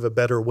couldn't think of a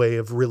better way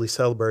of really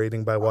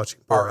celebrating by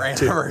watching Borat our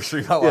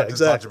anniversary. I watched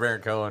Sacha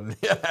Baron Cohen.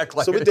 Act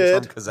like so we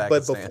did, from Kazakhstan.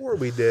 but before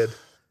we did,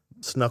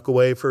 snuck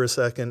away for a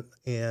second,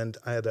 and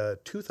I had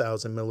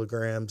 2,000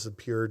 milligrams of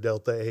pure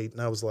Delta 8,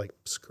 and I was like,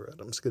 screw it,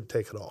 I'm just going to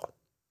take it all.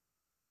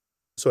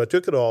 So I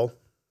took it all.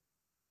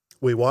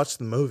 We watched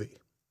the movie,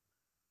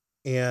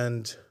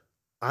 and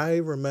I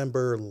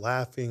remember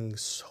laughing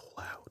so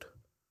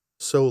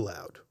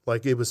loud.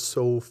 Like, it was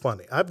so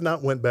funny. I've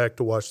not went back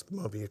to watch the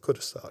movie. It could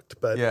have sucked,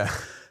 but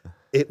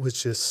it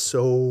was just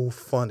so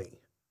funny.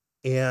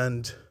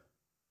 And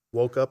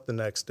woke up the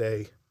next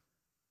day,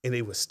 and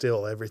it was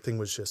still, everything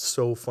was just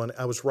so funny.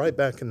 I was right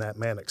back in that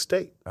manic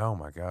state. Oh,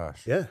 my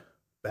gosh. Yeah,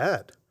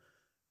 bad.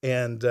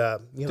 And,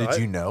 Did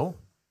you know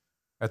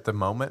at the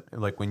moment?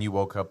 Like, when you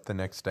woke up the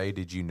next day,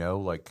 did you know,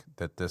 like,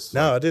 that this...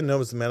 No, I didn't know it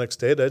was the manic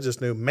state. I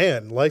just knew,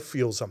 man, life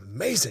feels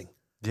amazing.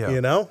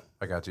 Yeah.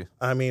 I got you.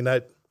 I mean,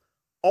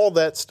 all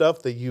that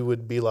stuff that you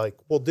would be like,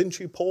 well, didn't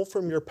you pull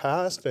from your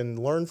past and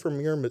learn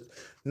from your...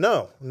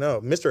 No,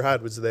 Mr.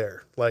 Hyde was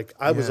there. Like,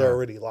 I was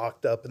already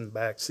locked up in the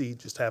back seat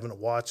just having to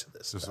watch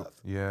this stuff.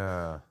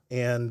 Yeah.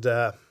 And,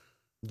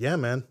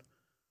 man,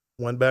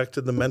 went back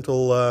to the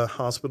mental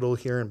hospital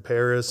here in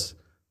Paris,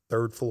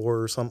 3rd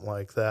floor or something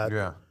like that.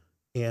 Yeah.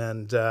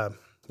 And,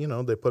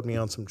 they put me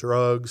on some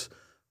drugs,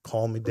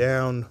 calmed me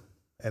down,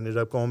 ended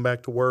up going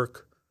back to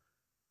work.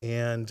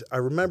 And I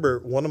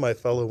remember one of my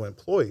fellow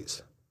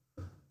employees,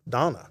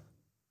 Donna,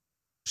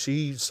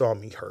 she saw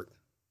me hurt,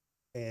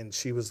 and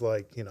she was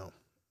like,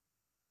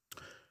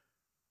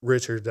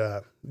 Richard,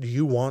 do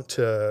you want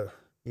to,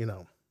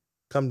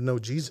 come to know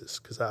Jesus?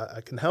 Because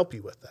I can help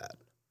you with that.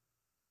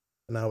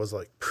 And I was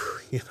like,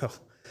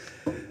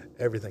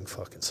 everything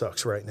fucking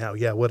sucks right now.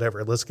 Yeah,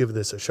 whatever. Let's give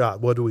this a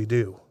shot. What do we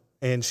do?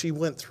 And she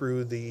went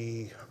through what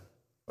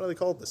do they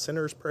call it? The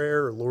sinner's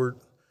prayer, or Lord.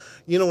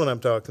 You know what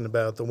I'm talking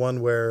about. The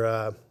one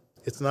where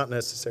it's not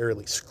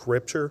necessarily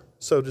scripture,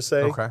 so to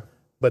say. Okay.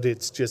 But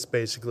it's just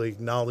basically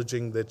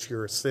acknowledging that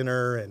you're a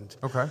sinner and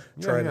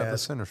trying to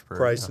ask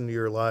Christ into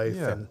your life.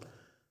 Yeah.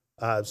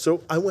 And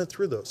so I went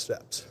through those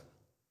steps,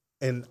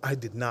 and I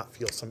did not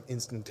feel some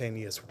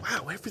instantaneous,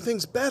 wow,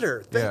 everything's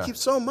better. Thank you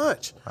so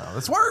much. Wow,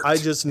 this worked. I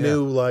just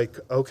knew, like,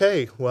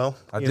 okay, well,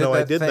 I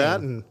did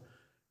that, and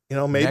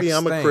maybe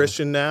I'm a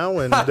Christian now,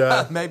 and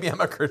maybe I'm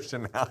a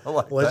Christian now.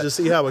 Let's just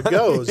see how it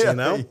goes. Yeah,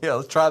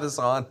 let's try this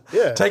on.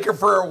 Yeah, take her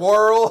for a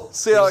whirl,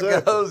 see how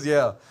it goes.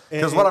 Yeah,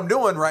 because what I'm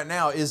doing right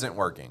now isn't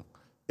working.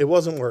 It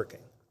wasn't working.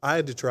 I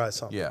had to try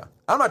something. Yeah,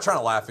 I'm not trying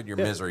to laugh at your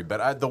misery,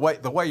 but the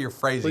way you're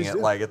phrasing it,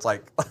 like it's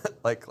like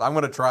I'm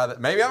going to try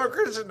that. Maybe I'm a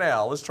Christian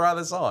now. Let's try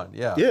this on.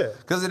 Yeah,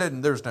 because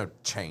there's no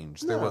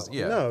change. There was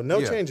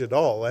no change at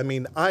all. I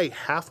mean, I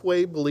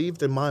halfway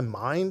believed in my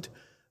mind.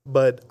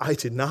 But I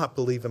did not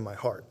believe in my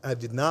heart. I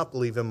did not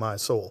believe in my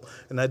soul.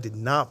 And I did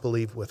not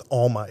believe with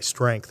all my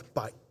strength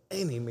by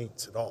any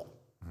means at all.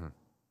 Mm-hmm.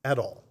 At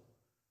all.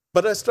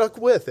 But I stuck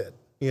with it,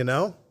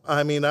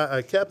 I mean,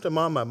 I kept them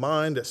on my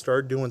mind. I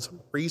started doing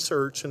some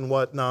research and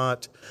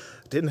whatnot.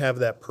 I didn't have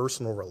that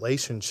personal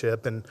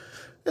relationship. And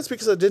it's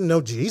because I didn't know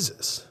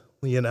Jesus,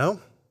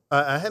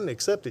 I hadn't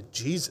accepted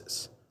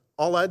Jesus.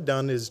 All I'd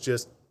done is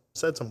just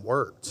said some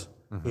words,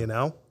 You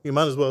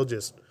might as well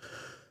just...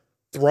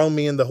 thrown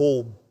me in the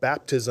whole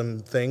baptism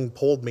thing,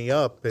 pulled me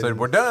up. And said,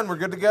 we're done. We're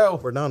good to go.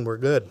 We're done. We're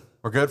good.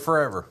 We're good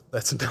forever.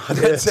 That's not it.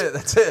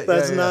 That's it.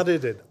 That's not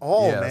it at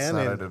all, man. That's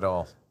not it at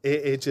all.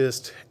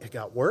 It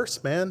got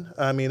worse, man.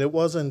 I mean, it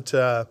wasn't,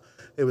 it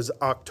was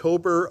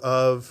October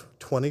of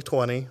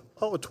 2020.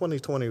 Oh,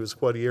 2020 was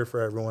quite a year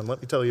for everyone.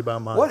 Let me tell you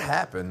about mine. What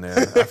happened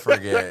then? I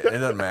forget. It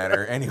doesn't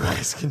matter.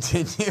 Anyways,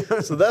 continue.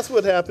 So that's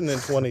what happened in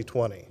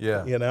 2020.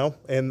 Yeah.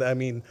 And I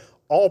mean,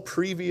 all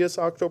previous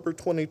October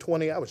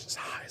 2020, I was just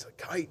high as a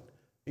kite.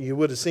 You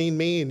would have seen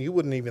me, and you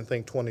wouldn't even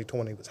think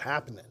 2020 was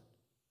happening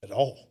at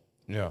all.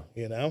 Yeah.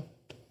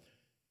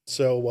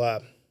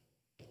 So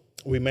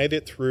we made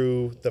it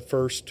through the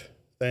first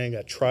thing.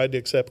 I tried to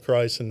accept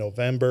Christ in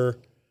November,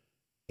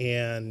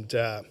 and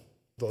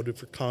voted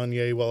for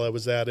Kanye while I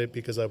was at it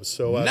because I was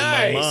so out of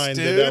my mind,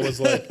 dude. That I was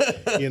like,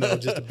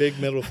 just a big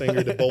middle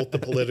finger to both the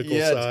political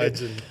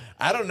sides. And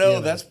I don't know.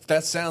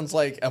 That sounds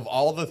like, of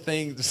all the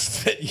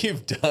things that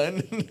you've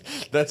done,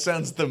 that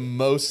sounds the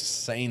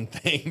most sane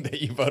thing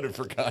that you voted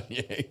for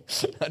Kanye.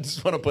 I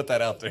just want to put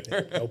that out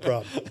there. No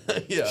problem.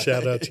 Yeah.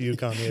 Shout out to you,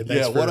 Kanye.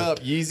 Thanks what up,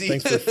 Yeezy?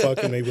 Thanks for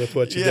fucking me with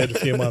what you did a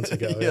few months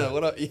ago. Yeah,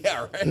 what up?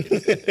 Yeah,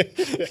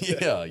 right.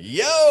 Yeah.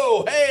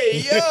 Yo,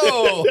 hey,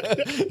 yo.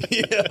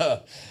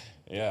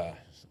 Yeah.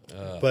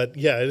 But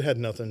yeah, it had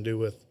nothing to do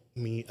with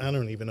me. I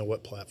don't even know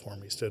what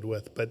platform he stood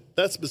with, but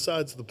that's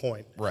besides the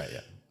point. Right,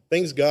 yeah.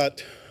 Things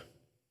got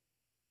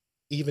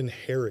even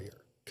hairier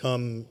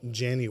come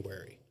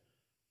January.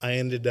 I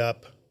ended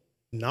up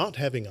not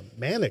having a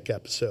manic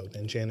episode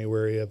in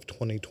January of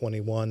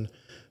 2021,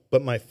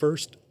 but my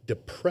first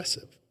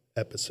depressive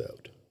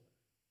episode.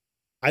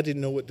 I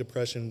didn't know what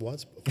depression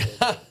was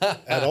before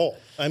at all.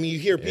 I mean, you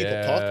hear people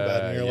talk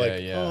about it, and you're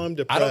like, oh, I'm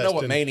depressed. I don't know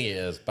what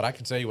mania is, but I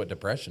can tell you what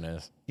depression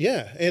is.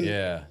 Yeah,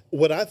 and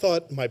what I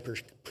thought my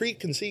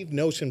preconceived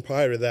notion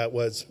prior to that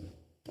was,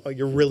 oh,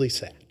 you're really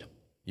sad.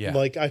 Yeah.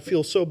 Like, I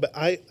feel so bad.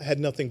 I had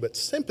nothing but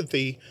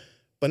sympathy,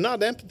 but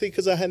not empathy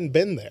because I hadn't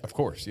been there. Of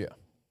course, yeah.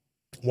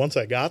 Once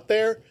I got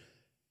there,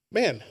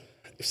 man,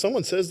 if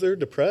someone says they're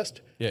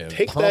depressed,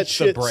 take that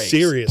shit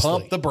seriously.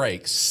 Pump the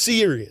brakes.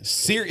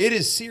 Serious. It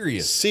is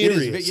serious.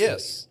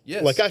 Serious.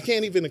 Yes. Like, I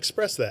can't even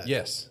express that.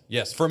 Yes.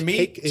 For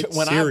me,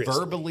 when I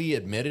verbally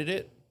admitted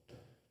it,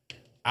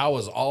 I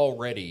was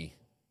already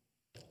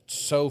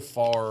so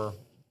far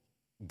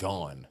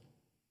gone.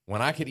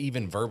 When I could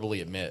even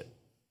verbally admit,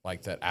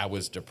 like, that I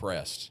was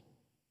depressed,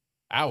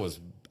 I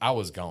was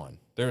gone.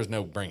 There was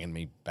no bringing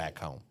me back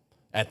home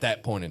at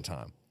that point in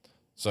time.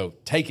 So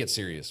take it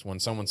serious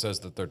when someone says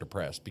that they're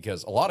depressed,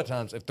 because a lot of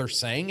times if they're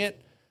saying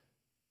it,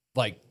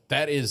 like,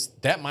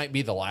 that might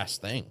be the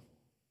last thing.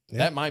 Yeah.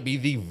 That might be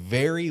the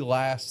very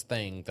last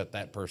thing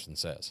that person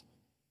says,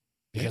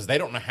 because they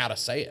don't know how to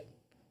say it.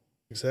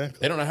 Exactly.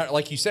 They don't know how,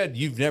 like you said,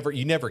 you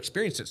never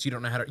experienced it. So you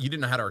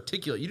didn't know how to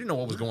articulate. You didn't know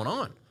what was going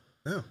on.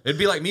 Yeah. It'd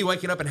be like me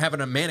waking up and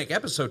having a manic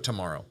episode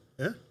tomorrow.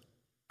 Yeah.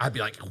 I'd be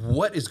like,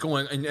 what is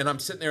going on? And I'm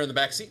sitting there in the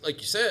back seat, like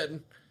you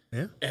said,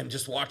 and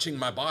just watching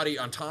my body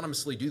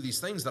autonomously do these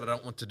things that I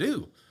don't want to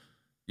do.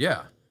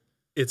 Yeah.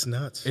 It's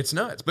nuts.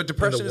 But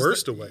depression in the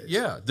worst of ways.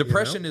 Yeah.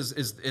 Depression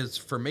is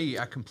for me,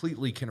 I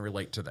completely can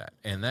relate to that.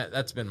 And that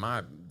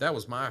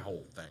was my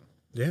whole thing.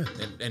 Yeah.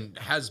 And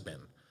has been,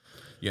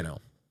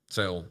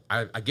 so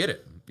I get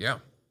it. Yeah.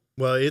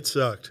 Well, it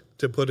sucked,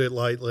 to put it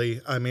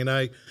lightly. I mean,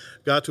 I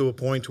got to a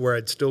point where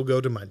I'd still go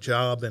to my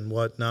job and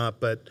whatnot,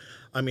 but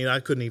I mean,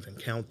 I couldn't even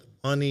count the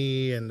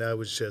money, and I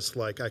was just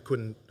like,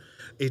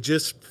 it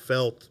just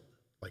felt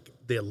like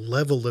the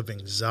level of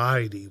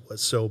anxiety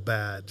was so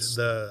bad,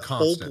 the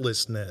constant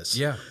hopelessness,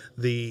 I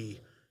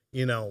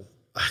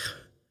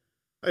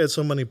had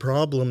so many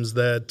problems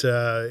that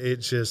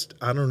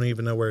I don't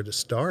even know where to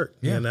start,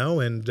 and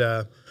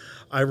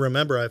I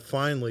remember I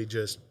finally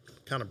just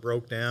kind of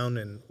broke down,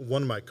 and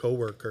one of my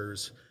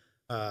coworkers,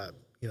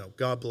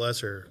 God bless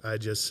her, I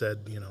just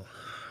said,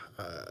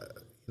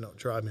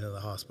 drive me to the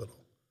hospital,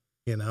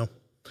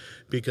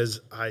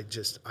 because I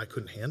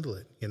couldn't handle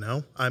it,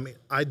 I mean,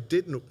 I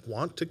didn't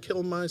want to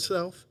kill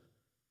myself,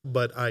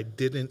 but I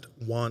didn't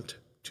want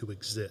to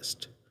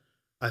exist.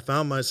 I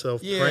found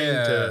myself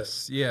praying to...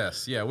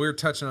 Yes. We were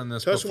touching on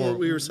this before. What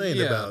we were saying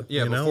about,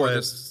 before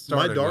this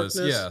started. My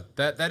darkness...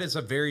 that is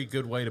a very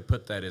good way to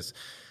put that. It's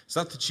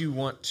not that you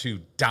want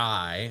to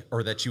die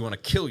or that you want to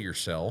kill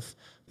yourself,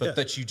 but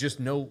that you just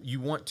know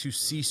you want to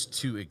cease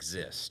to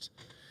exist.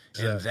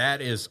 Exactly. And that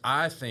is,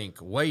 I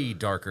think, way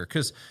darker.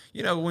 Because,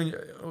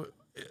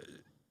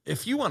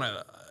 if you want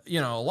to,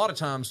 a lot of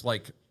times,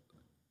 like,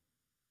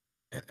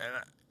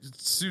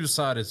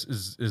 suicide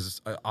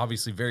is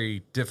obviously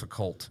very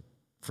difficult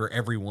for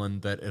everyone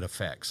that it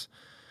affects.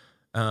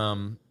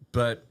 And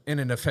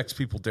it affects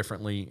people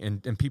differently,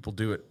 and people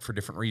do it for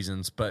different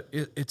reasons. But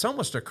it's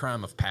almost a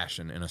crime of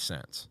passion in a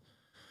sense.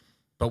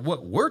 But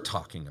what we're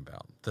talking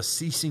about, the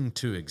ceasing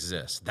to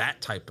exist,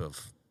 that type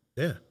of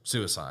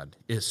suicide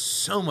is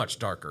so much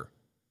darker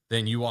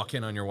than you walk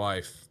in on your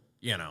wife,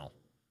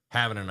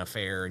 having an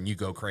affair, and you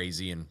go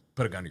crazy and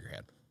put a gun to your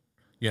head,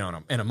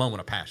 in a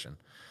moment of passion.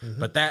 Mm-hmm.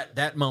 But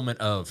that moment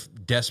of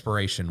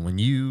desperation, when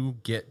you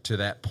get to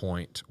that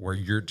point where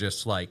you're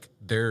just like,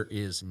 there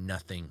is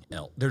nothing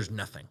else. There's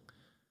nothing.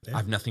 Yeah. I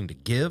have nothing to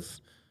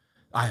give.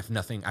 I have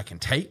nothing I can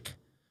take.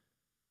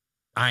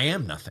 I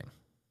am nothing.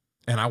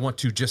 And I want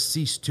to just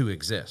cease to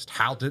exist.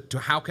 How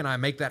can I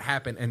make that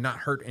happen and not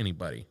hurt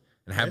anybody?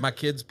 And have my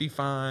kids be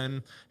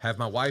fine, have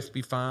my wife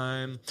be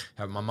fine,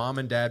 have my mom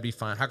and dad be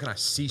fine. How can I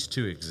cease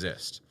to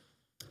exist?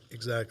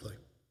 Exactly.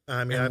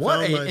 I mean, what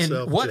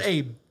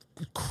a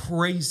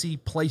crazy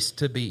place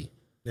to be.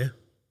 Yeah.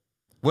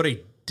 What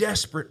a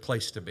desperate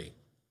place to be.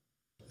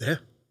 Yeah.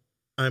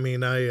 I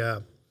mean,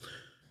 I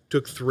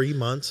took 3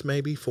 months,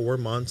 maybe 4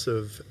 months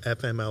of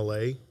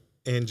FMLA,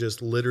 and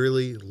just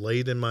literally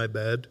laid in my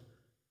bed.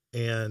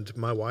 And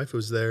my wife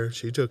was there.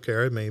 She took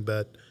care of me,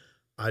 but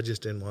I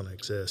just didn't want to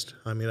exist.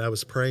 I mean, I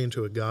was praying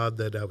to a God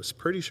that I was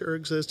pretty sure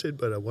existed,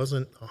 but I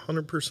wasn't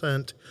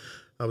 100%.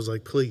 I was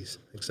like, please,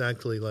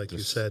 exactly like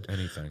just you said.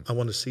 Anything. I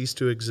want to cease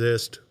to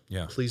exist.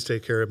 Yeah. Please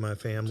take care of my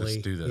family.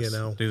 Just do this. You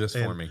know, do this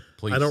for me,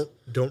 please. I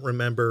don't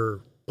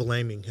remember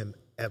blaming him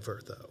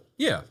ever, though.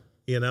 Yeah.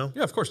 You know?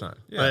 Yeah, of course not.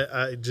 Yeah.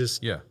 I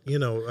just, you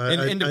know,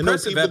 in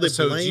depressive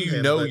episodes,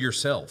 you know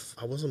yourself.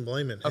 I wasn't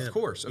blaming him. Of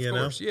course.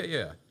 Yeah,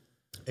 yeah.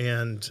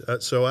 And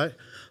so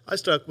I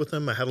stuck with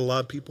him. I had a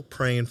lot of people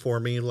praying for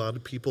me, a lot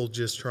of people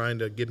just trying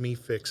to give me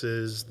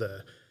fixes.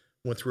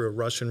 Went through a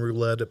Russian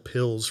roulette of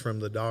pills from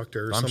the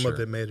doctor. Some of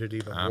it made it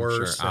even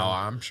worse. Sure.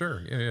 I'm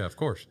sure. Yeah, of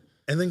course.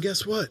 And then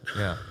guess what?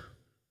 Yeah.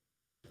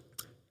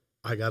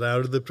 I got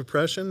out of the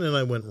depression and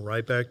I went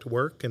right back to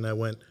work and I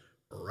went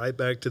right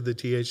back to the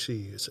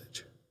THC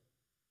usage.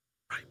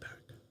 Right back.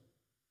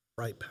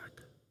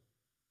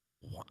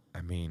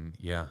 I mean,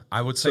 yeah.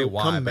 I would say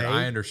why, but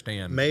I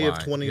understand May why. of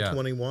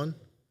 2021,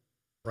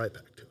 right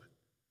back to it.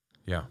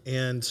 Yeah.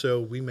 And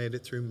so we made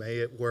it through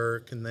May at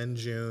work and then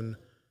June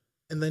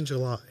and then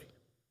July.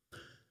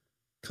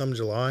 Come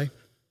July,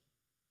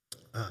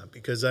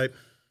 because I,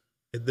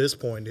 at this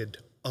point, had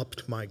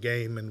upped my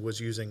game and was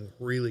using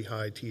really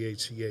high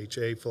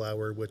THCA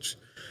flower, which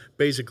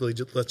basically,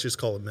 let's just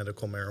call it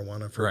medical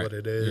marijuana for what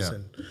it is. Yeah.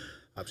 And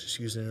I was just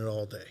using it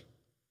all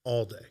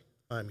day.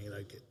 I mean,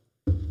 I get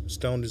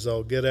stoned as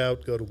all get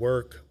out, go to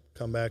work,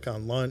 come back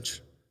on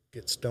lunch,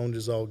 get stoned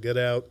as all get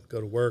out, go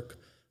to work,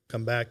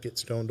 come back, get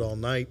stoned all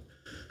night.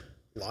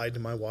 Lied to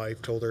my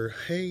wife, told her,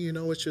 hey, you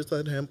know, it's just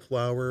that hemp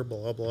flower,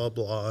 blah, blah,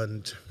 blah.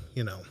 And,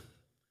 you know,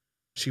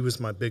 she was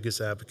my biggest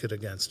advocate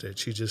against it.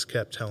 She just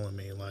kept telling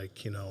me,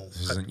 like, you know,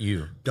 this isn't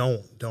you.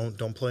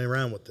 Don't play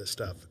around with this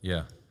stuff.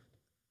 Yeah.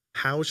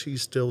 How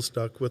she's still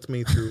stuck with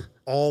me through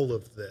all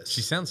of this. She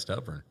sounds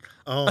stubborn.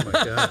 Oh my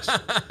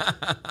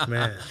gosh.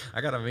 Man.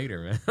 I got to meet her,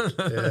 man.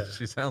 Yeah.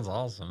 She sounds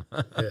awesome.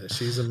 Yeah,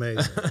 she's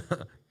amazing.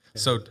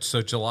 So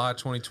July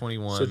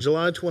 2021. So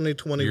July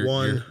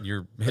 2021.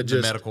 You're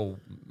hitting the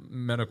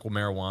medical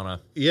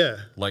marijuana. Yeah.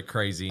 Like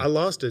crazy. I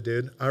lost it,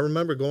 dude. I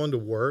remember going to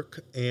work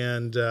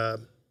and a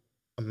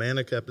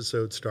manic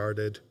episode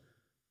started.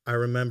 I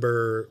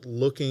remember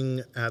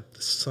looking at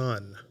the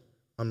sun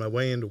on my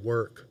way into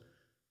work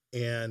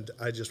and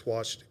I just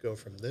watched it go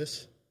from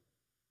this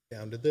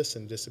down to this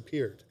and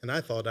disappeared. And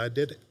I thought I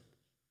did it.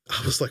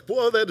 I was like,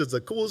 whoa, that is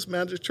the coolest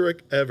magic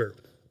trick ever.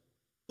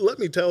 Let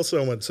me tell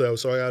so-and-so.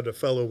 So I had a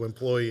fellow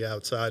employee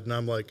outside and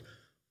I'm like,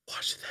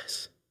 watch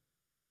this.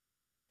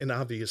 And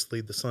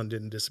obviously the sun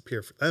didn't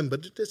disappear for them,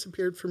 but it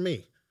disappeared for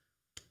me.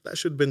 That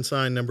should have been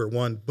sign number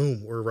one.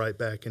 Boom, we're right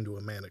back into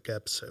a manic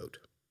episode.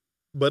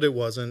 But it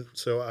wasn't,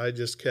 so I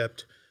just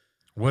kept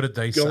What did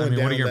they say? I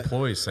mean, what do your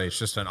employees say? It's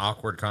just an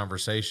awkward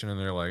conversation, and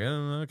they're like,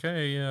 oh,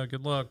 okay, yeah,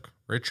 good luck,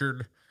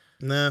 Richard.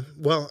 Nah,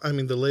 well, I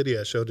mean, the lady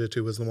I showed it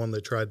to was the one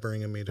that tried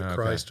bringing me to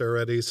Christ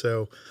already,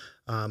 so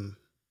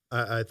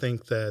I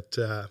think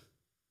that...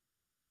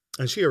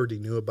 and she already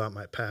knew about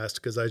my past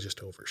because I just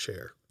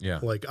overshare. Yeah.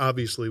 Like,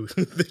 obviously,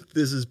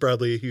 this is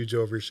probably a huge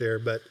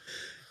overshare, but,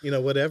 you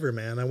know, whatever,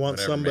 man. I want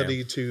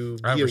somebody to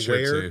be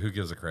aware. Too. Who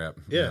gives a crap?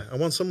 Yeah. I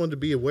want someone to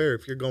be aware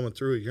if you're going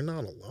through it, you're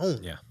not alone.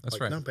 Yeah, that's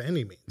like, right. Not by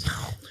any means.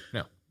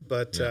 No.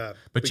 But,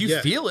 but you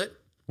feel it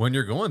when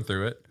you're going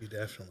through it. You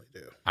definitely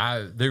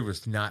do. There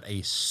was not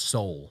a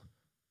soul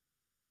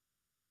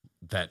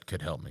that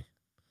could help me.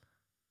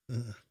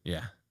 Mm.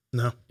 Yeah.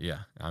 No. Yeah.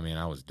 I mean,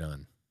 I was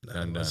done.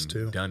 Done.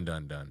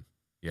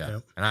 Yeah.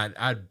 Yep. And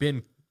I'd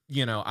been,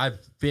 you know, I've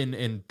been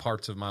in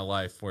parts of my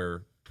life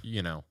where,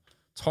 you know,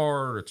 it's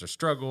hard, or it's a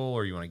struggle,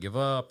 or you want to give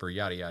up, or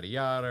yada, yada,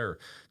 yada, or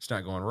it's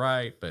not going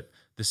right. But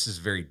this is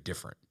very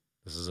different.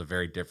 This is a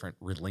very different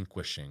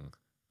relinquishing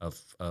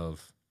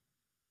of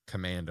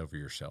command over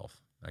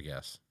yourself, I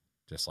guess.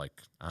 Just like,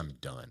 I'm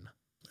done.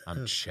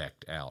 I'm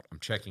checked out. I'm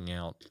checking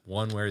out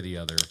one way or the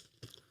other.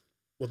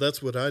 Well,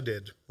 that's what I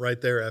did right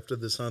there after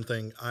the sun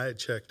thing. I had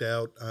checked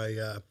out.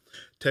 I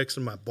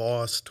texted my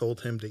boss, told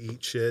him to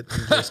eat shit,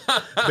 and just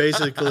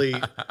basically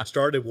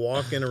started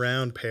walking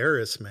around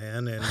Paris,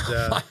 man. And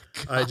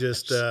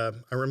I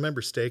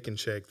remember Steak and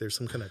Shake. There's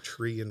some kind of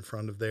tree in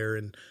front of there,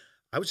 and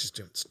I was just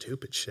doing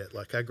stupid shit.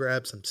 Like, I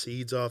grabbed some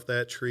seeds off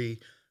that tree.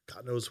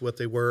 God knows what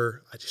they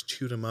were. I just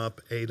chewed them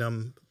up, ate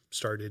them,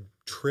 started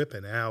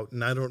tripping out.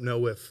 And I don't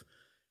know if,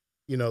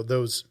 you know,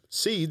 those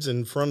seeds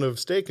in front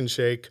of Steak and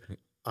Shake,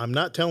 I'm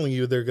not telling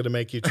you they're going to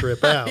make you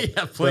trip out,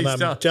 but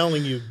I'm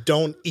telling you,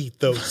 don't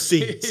eat those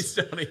seeds.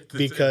 Don't eat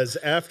because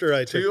after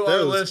I took those,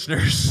 our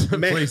listeners,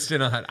 please do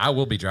not. I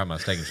will be driving my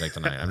Steak and Shake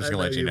tonight. I'm just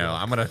going to let you know.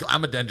 I'm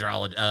a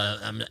dendrologist.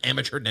 I'm an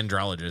amateur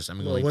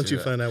dendrologist. Once you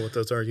find out what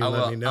those are,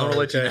 let me know. I'm going to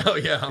let you know.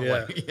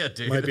 Yeah, yeah,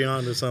 dude. Might be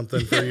onto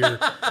something for your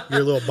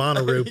little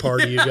Bonnaroo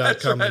party you got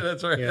coming.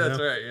 That's right. That's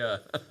right.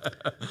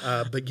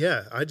 Yeah. But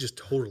yeah, I just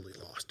totally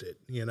lost it.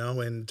 You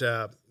know, and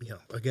you know,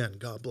 again,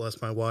 God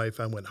bless my wife.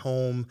 I went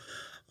home.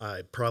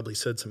 I probably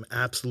said some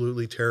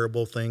absolutely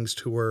terrible things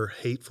to her,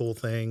 hateful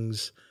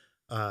things,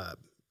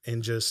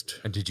 and just...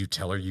 And did you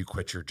tell her you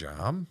quit your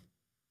job?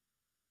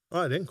 Oh,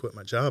 I didn't quit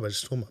my job. I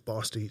just told my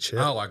boss to eat shit.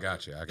 Oh, I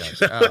got you.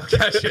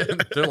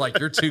 They're like,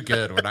 you're too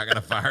good. We're not going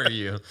to fire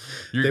you.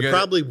 They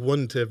probably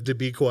wouldn't have, to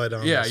be quite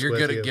honest. Yeah, you're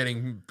good at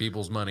getting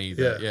people's money.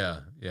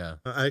 Yeah.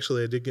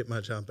 Actually, I did get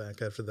my job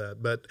back after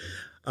that. But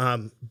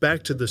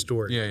back to the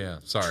story. Yeah.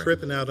 Sorry.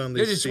 Tripping out on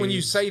these seeds. When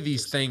you say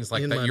these things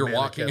like that, you're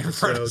walking in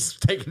front of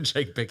Steak and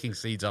Shake picking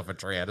seeds off a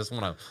tree. I just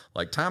want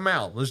to time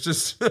out. Let's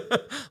just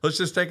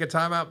take a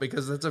time out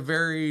because that's a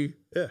very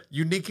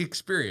unique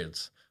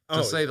experience.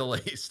 To say the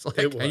least.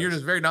 And you're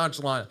just very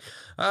nonchalant.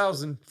 I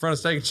was in front of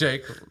Steak and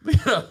Shake,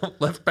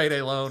 left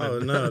payday loan. Oh,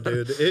 no,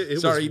 dude. It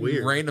started was weird.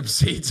 Eating random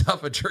seeds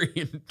off a tree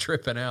and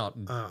tripping out.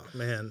 Oh,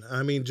 man.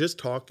 I mean, just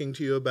talking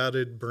to you about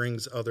it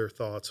brings other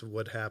thoughts of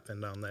what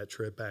happened on that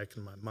trip back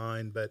in my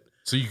mind. But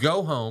so you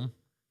go home.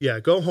 Yeah,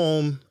 go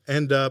home,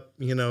 end up,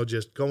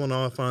 just going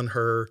off on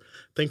her.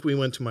 I think we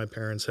went to my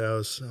parents'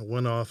 house,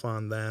 went off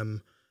on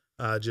them,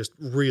 just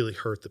really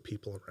hurt the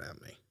people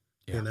around me,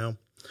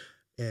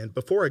 And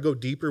before I go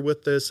deeper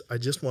with this, I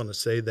just want to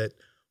say that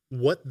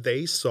what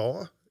they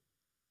saw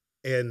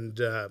and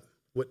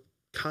what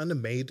kind of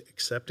made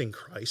accepting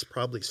Christ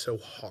probably so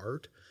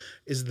hard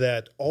is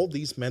that all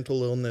these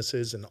mental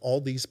illnesses and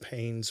all these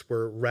pains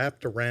were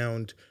wrapped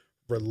around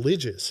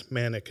religious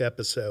manic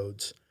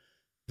episodes.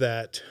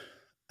 That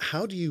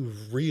how do you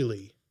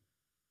really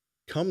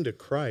come to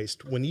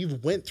Christ when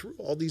you've went through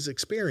all these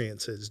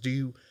experiences? Do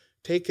you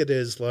take it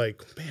as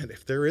like, man,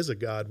 if there is a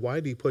God, why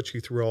did he put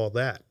you through all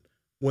that?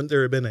 Wouldn't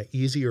there have been an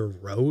easier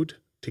road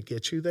to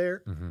get you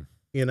there?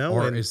 Mm-hmm.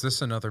 Or is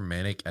this another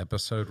manic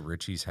episode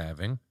Richie's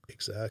having?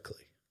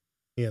 Exactly.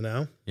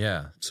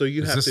 Yeah. So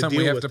you have to deal with that. Is this something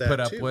we have to put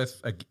up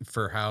with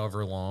for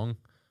however long?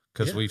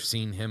 Because we've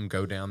seen him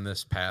go down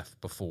this path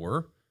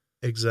before.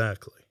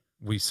 Exactly.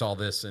 We saw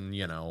this in,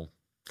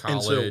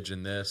 college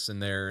and this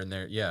and there and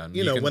there. Yeah. And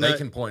they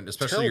can point,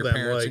 especially your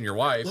parents and your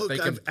wife. Look, they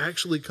can I've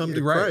actually come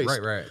to Christ.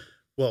 Right.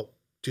 Well,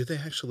 do they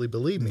actually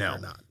believe me or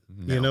not?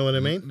 No. You know what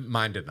I mean?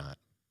 Mine did not.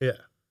 Yeah.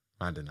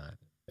 Mine did not.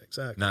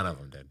 Exactly. None of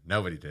them did.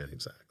 Nobody did.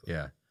 Exactly.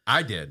 Yeah.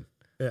 I did.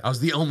 Yeah. I was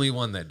the only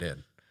one that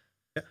did.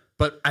 Yeah.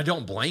 But I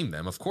don't blame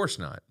them. Of course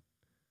not.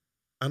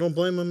 I don't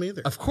blame them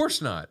either. Of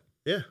course not.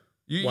 Yeah.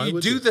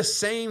 You do the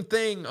same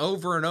thing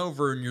over and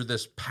over, and you're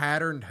this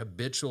patterned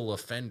habitual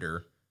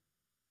offender.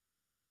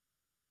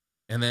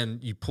 And then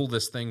you pull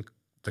this thing,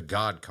 the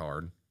God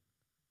card.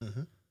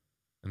 Mm-hmm.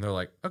 And they're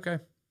like, okay.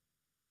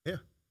 Yeah.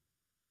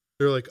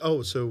 They're like,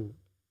 oh, so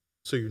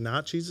you're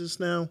not Jesus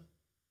now?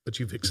 But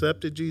you've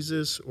accepted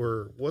Jesus,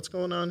 or what's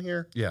going on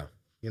here? Yeah.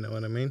 You know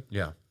what I mean?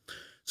 Yeah.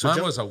 So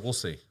mine was we'll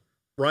see.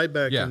 Right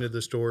back into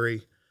the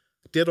story,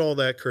 did all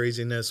that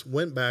craziness,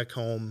 went back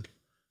home,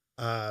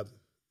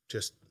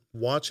 just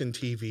watching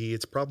TV.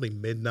 It's probably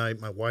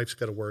midnight. My wife's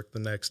got to work the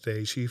next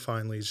day. She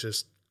finally is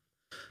just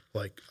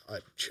like,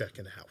 I'm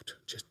checking out.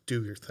 Just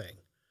do your thing.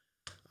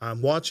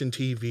 I'm watching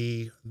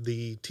TV.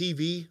 The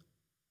TV,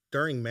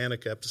 during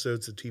manic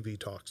episodes, the TV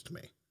talks to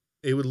me.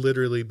 It would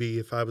literally be,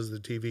 if I was the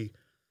TV,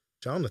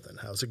 Jonathan,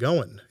 how's it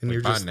going? And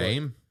you're just by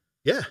name?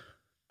 Yeah.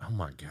 Oh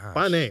my gosh.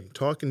 By name,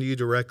 talking to you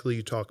directly.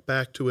 You talk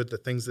back to it. The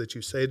things that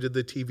you say to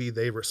the TV,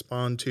 they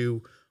respond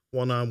to.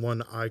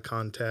 One-on-one eye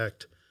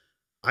contact.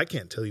 I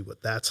can't tell you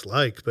what that's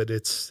like, but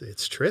it's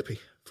trippy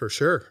for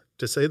sure,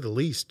 to say the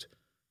least.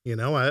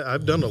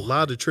 I've done a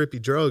lot of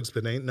trippy drugs,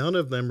 but ain't none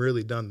of them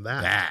really done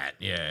that.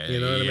 Yeah.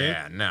 You know what I mean?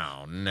 Yeah.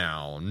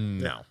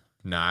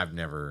 No. I've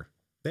never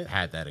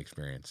had that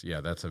experience. Yeah,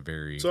 that's a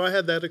very. So I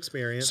had that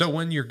experience. So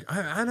when you're,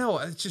 I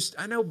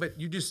know, but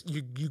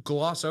you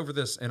gloss over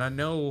this, and I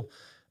know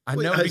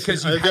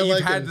because you've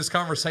had this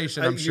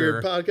conversation. I'm sure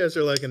your podcasts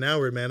are like an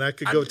hour, man. I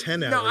could go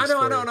 10 hours.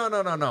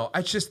 No.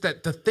 It's just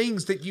that the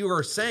things that you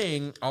are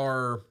saying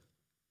are.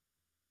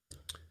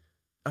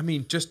 I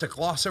mean, just to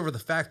gloss over the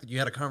fact that you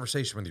had a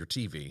conversation with your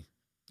TV.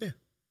 Yeah.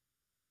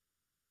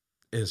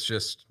 It's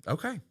just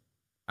okay.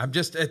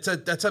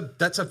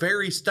 That's a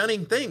very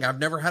stunning thing. I've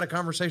never had a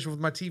conversation with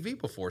my TV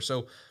before.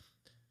 So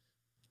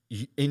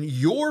in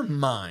your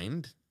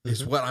mind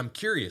is what I'm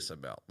curious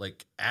about.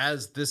 Like,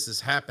 as this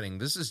is happening,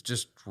 this is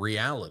just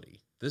reality.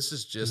 This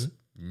is just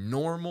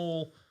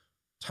normal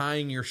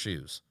tying your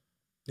shoes.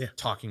 Yeah.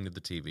 Talking to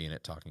the TV and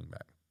it talking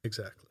back.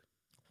 Exactly.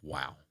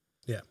 Wow.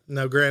 Yeah.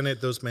 Now, granted,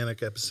 those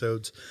manic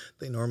episodes,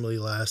 they normally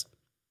last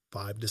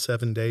 5 to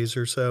 7 days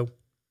or so.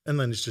 And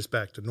then it's just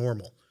back to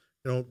normal.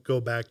 You don't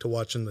go back to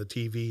watching the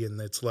TV and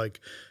it's like,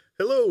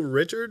 hello,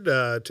 Richard,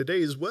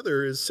 today's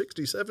weather is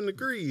 67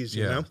 degrees,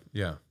 you know?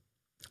 Yeah.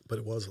 But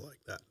it was like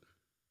that.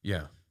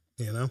 Yeah.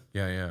 You know?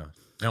 Yeah.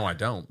 No, I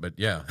don't, but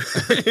yeah.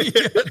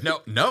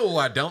 No,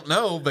 I don't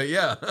know, but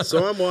yeah.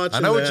 So I'm watching I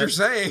know what you're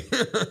saying.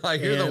 I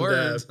hear the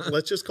words.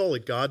 Let's just call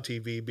it God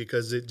TV,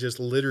 because it just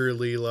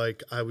literally,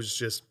 like, I was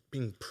just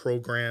being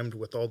programmed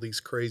with all these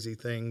crazy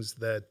things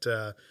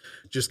that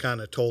just kind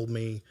of told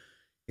me,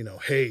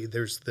 hey,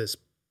 there's this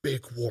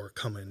big war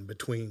coming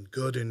between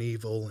good and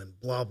evil and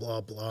blah,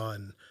 blah, blah.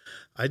 And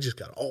I just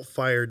got all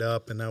fired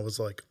up and I was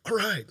like, all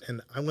right.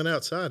 And I went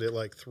outside at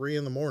like 3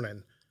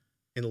 a.m.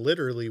 and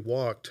literally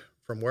walked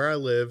from where I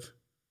live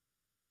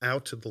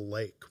out to the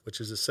lake,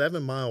 which is a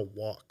 7-mile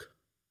walk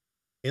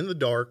in the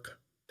dark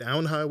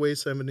down Highway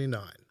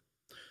 79.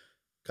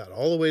 Got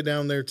all the way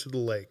down there to the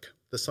lake.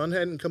 The sun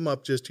hadn't come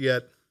up just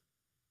yet.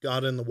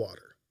 Got in the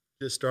water.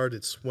 Just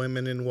started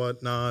swimming and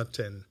whatnot.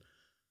 And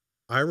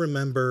I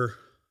remember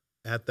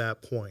at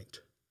that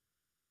point,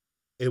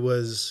 it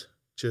was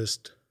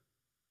just,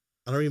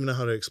 I don't even know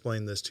how to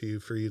explain this to you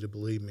for you to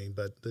believe me,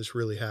 but this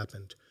really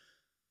happened.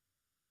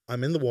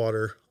 I'm in the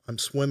water. I'm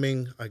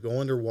swimming. I go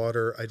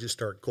underwater. I just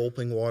start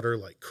gulping water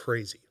like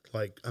crazy.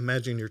 Like,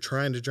 imagine you're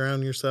trying to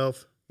drown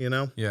yourself, you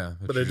know? Yeah.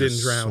 But I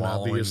didn't drown,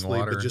 obviously,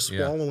 water. but just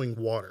swallowing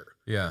water.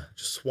 Yeah.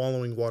 Just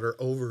swallowing water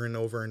over and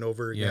over and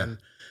over again.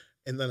 Yeah.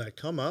 And then I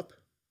come up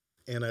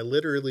and I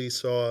literally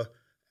saw,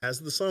 as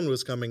the sun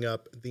was coming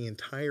up, the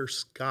entire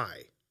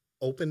sky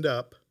opened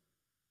up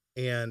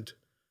and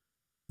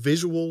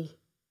visual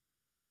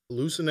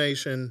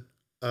hallucination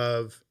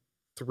of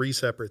 3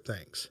 separate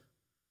things.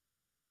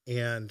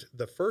 And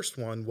the first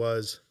one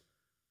was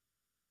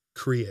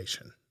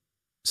creation,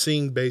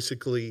 seeing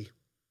basically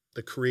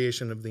the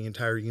creation of the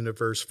entire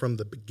universe from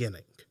the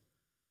beginning.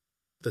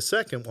 The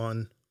second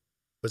one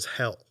was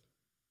hell.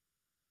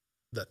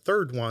 The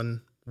third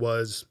one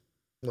was,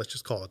 let's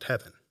just call it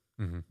heaven.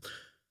 Mm-hmm.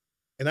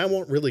 And I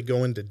won't really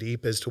go into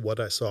deep as to what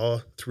I saw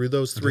through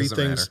those 3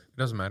 things. It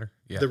doesn't matter.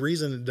 Yeah. The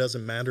reason it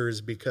doesn't matter is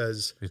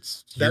because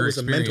that was experience.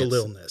 A mental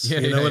illness.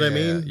 You know what I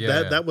mean?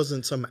 Yeah, that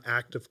wasn't some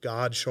act of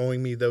God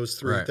showing me those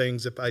 3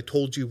 things. If I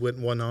told you what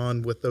went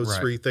on with those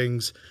 3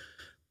 things,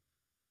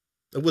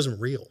 it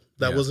wasn't real.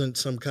 That wasn't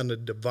some kind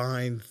of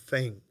divine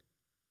thing.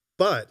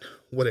 But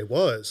what it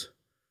was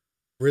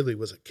really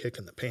was a kick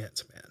in the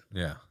pants, man.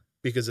 Yeah.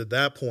 Because at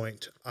that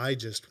point, I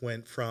just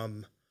went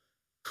from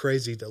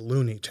crazy to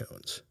Looney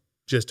Tunes.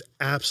 Just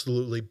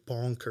absolutely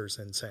bonkers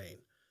insane.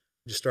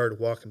 Just started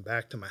walking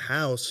back to my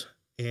house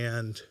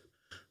and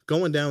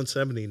going down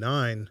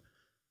 79.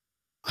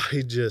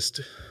 You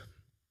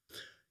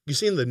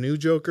seen the new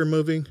Joker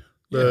movie?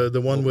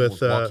 The one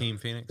with Joaquin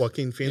Phoenix?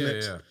 Joaquin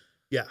Phoenix?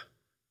 Yeah.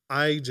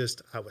 I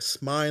was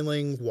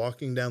smiling,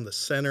 walking down the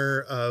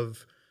center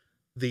of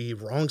the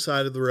wrong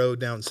side of the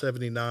road down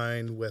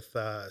 79 with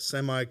a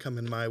semi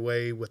coming my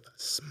way with a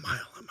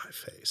smile on my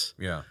face.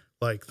 Yeah.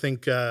 Like,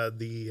 think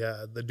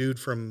the dude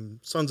from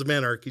Sons of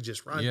Anarchy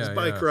just riding his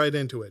bike right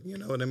into it. You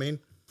know what I mean?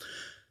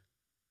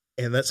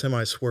 And that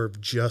semi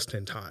swerved just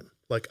in time.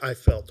 Like, I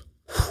felt,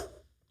 whew.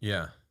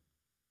 Yeah.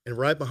 And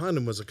right behind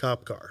him was a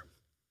cop car.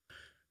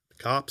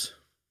 The cops,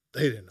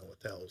 they didn't know what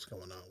the hell was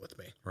going on with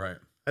me. Right.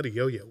 I had a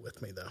yo-yo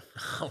with me, though.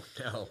 Oh,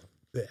 no.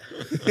 Yeah.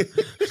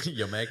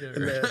 You make it?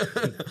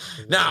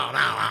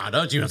 No,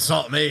 don't you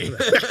insult me.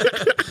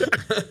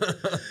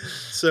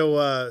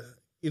 So,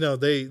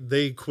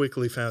 they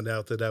quickly found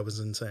out that I was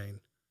insane.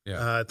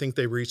 Yeah. I think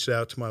they reached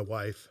out to my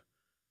wife.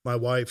 My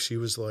wife, she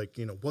was like,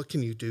 what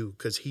can you do?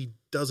 Because he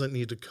doesn't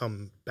need to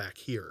come back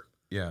here.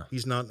 Yeah.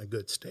 He's not in a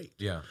good state.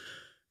 Yeah.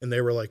 And they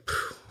were like,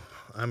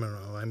 I don't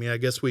know. I mean, I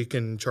guess we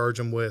can charge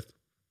him with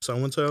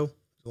so-and-so,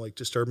 like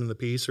disturbing the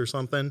peace or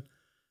something,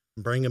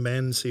 and bring him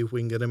in, see if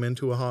we can get him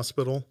into a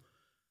hospital.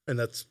 And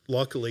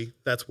luckily,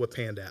 that's what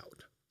panned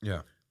out.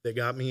 Yeah. They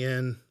got me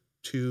in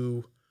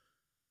to,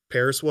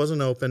 Paris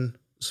wasn't open.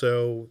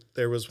 So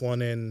there was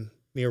one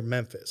near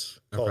Memphis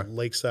called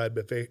Lakeside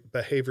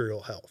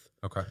Behavioral Health.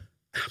 Okay.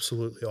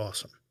 Absolutely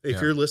awesome. If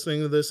you're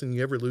listening to this and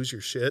you ever lose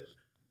your shit,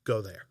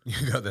 go there.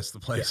 You go, that's the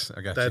place.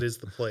 Yeah, that is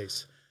the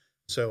place.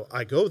 So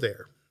I go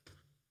there,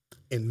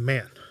 and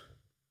man,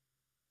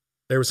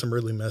 there were some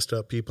really messed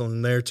up people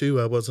in there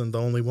too. I wasn't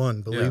the only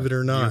one, believe it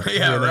or not.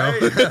 Yeah, right.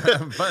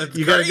 But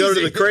you got to go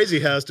to the crazy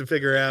house to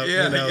figure out,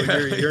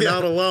 you're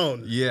not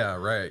alone. Yeah,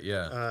 right.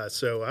 Yeah.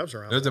 So I was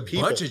around. There's a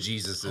people. bunch of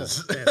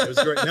Jesuses. Oh, man, it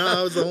was great. No,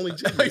 I was the only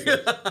Jesus.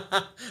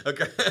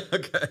 Okay.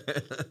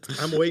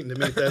 I'm waiting to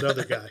meet that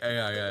other guy.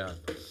 Yeah.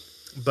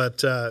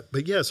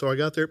 But yeah, so I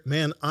got there.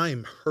 Man,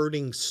 I'm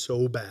hurting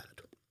so bad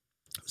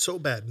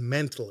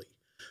mentally,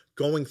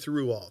 going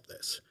through all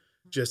this.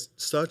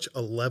 Just such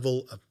a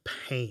level of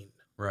pain.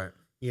 Right.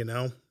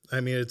 I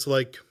mean, it's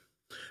like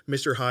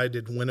Mr. Hyde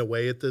had went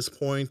away at this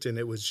point, and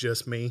it was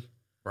just me.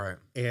 Right.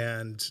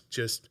 And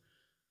just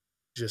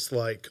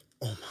like,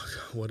 oh my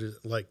God, what is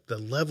like the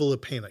level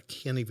of pain I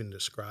can't even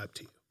describe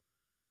to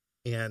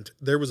you. And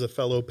there was a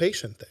fellow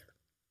patient there,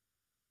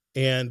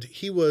 and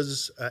he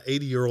was an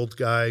 80-year-old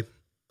guy.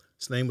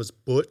 His name was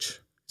Butch.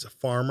 He's a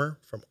farmer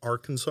from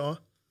Arkansas.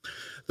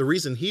 The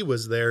reason he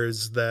was there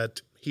is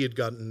that he had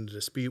gotten in a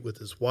dispute with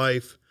his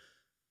wife.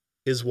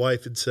 His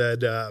wife had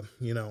said,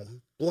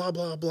 blah,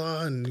 blah,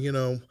 blah.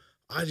 And,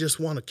 I just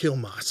want to kill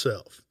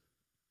myself.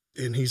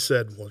 And he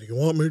said, well, do you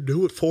want me to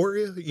do it for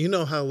you? You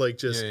know how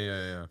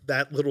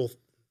that little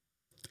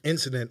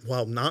incident,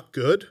 while not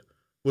good,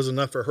 was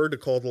enough for her to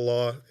call the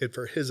law and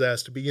for his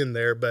ass to be in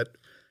there. But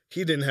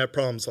he didn't have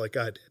problems like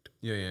I did.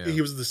 Yeah.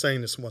 He was the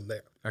sanest one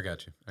there. I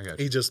got you.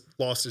 He just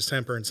lost his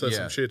temper and said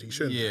some shit he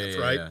shouldn't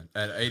have, right?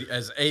 Yeah.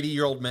 As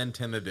 80-year-old men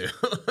tend to do.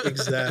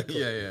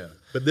 Exactly. Yeah.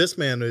 But this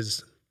man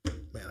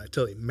I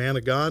tell you, man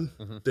of God,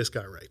 this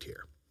guy right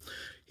here.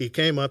 He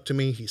came up to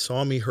me. He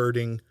saw me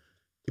hurting.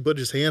 He put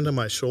his hand on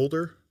my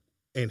shoulder,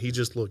 and he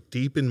just looked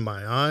deep in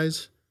my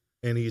eyes,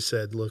 and he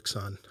said, "Look,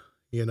 son,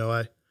 do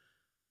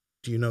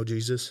you know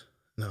Jesus?"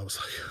 And I was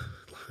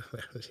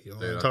like, "You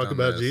want to talk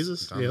about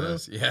Jesus?"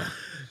 Yeah.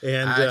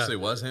 And I actually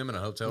was him in a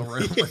hotel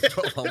room with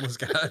 12 homeless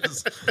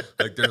guys.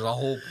 Like, there's a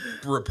whole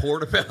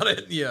report about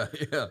it. Yeah.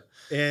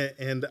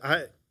 And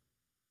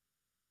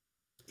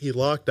he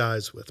locked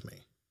eyes with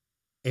me,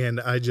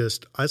 and I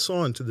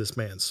saw into this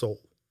man's soul.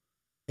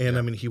 And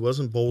I mean, he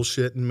wasn't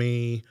bullshitting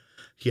me.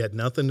 He had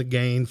nothing to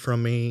gain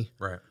from me.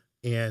 Right.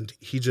 And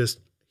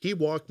he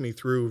walked me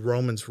through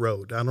Romans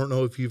Road. I don't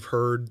know if you've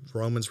heard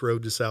Romans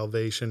Road to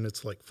Salvation.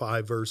 It's like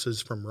 5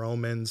 verses from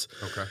Romans.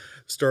 Okay.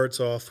 Starts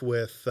off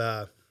with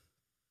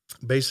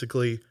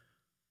basically,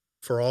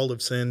 for all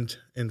have sinned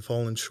and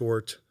fallen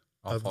short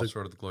of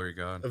the glory of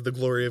God. Of the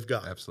glory of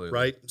God. Absolutely.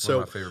 Right? One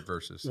of my favorite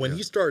verses. When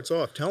he starts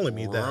off telling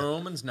me that.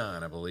 Romans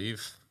 9, I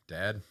believe.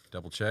 Dad,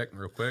 double check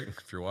real quick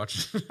if you're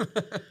watching.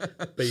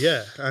 But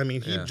yeah, I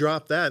mean, he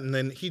dropped that, and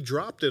then he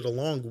dropped it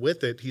along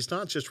with it. He's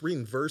not just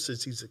reading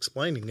verses, he's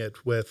explaining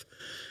it with,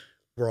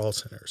 we're all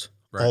sinners.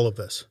 Right. All of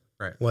us.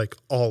 Right. Like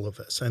all of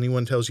us.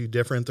 Anyone tells you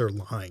different, they're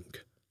lying.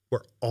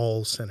 We're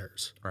all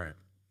sinners. Right.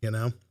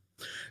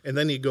 And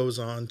then he goes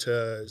on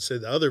to say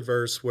the other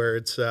verse where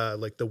it's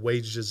like the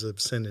wages of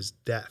sin is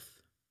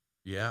death.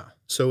 Yeah.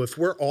 So if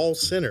we're all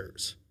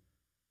sinners,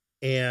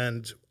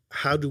 and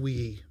how do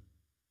we,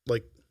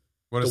 like,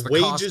 what is the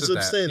wages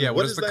of sin? Yeah,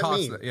 what does that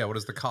mean? What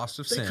is the cost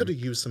of sin? sin? They could have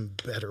used some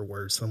better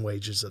words than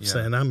wages of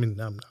sin. I mean,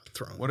 I'm not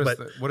throwing. What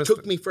it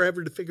took me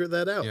forever to figure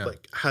that out. Yeah.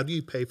 Like, how do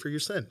you pay for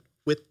your sin?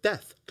 With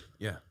death.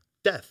 Yeah.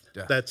 Death.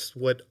 That's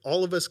what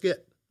all of us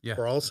get. Yeah.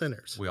 We're all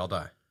sinners. We all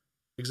die.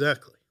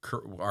 Exactly.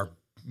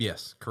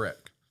 Yes,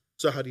 correct.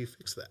 So how do you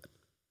fix that?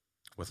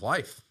 With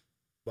life.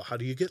 Well, how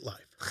do you get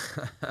life?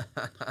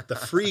 The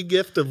free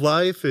gift of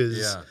life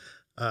is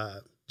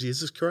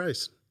Jesus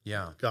Christ.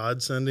 Yeah.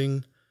 God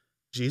sending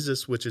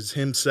Jesus, which is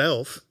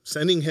himself,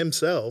 sending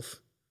himself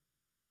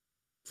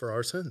for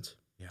our sins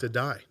to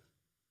die.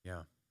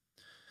 Yeah.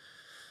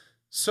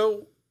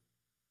 So,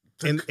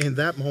 in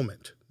that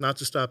moment, not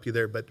to stop you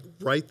there, but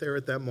right there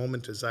at that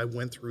moment, as I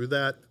went through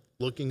that,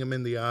 looking him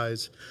in the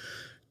eyes,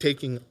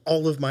 taking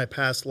all of my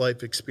past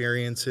life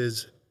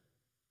experiences,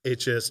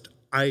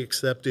 I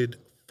accepted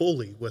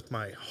fully with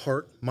my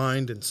heart,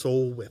 mind, and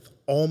soul, with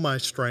all my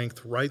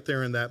strength right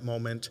there in that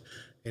moment.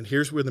 And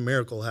here's where the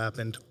miracle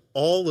happened.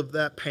 All of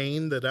that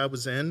pain that I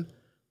was in,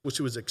 which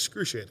was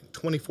excruciating,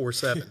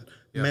 24/7,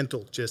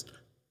 mental, just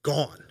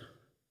gone,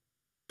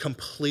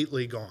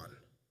 completely gone.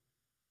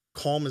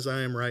 Calm as I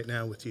am right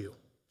now with you,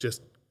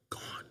 just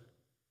gone,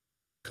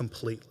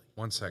 completely.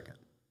 1 second.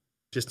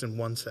 Just in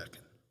 1 second.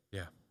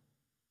 Yeah.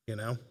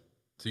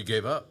 So you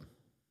gave up.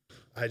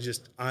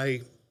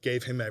 I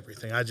gave him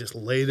everything. I just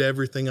laid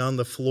everything on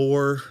the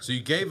floor. So you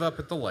gave up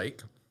at the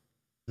lake.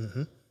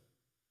 Mm-hmm.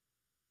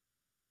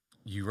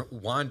 You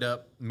wind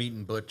up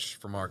meeting Butch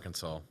from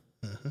Arkansas,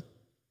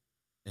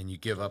 and you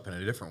give up in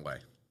a different way.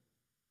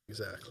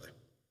 Exactly.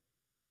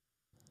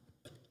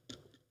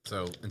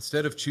 So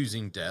instead of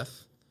choosing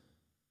death,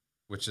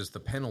 which is the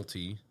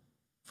penalty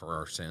for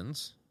our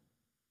sins,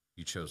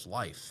 you chose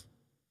life,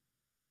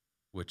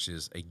 which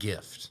is a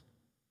gift,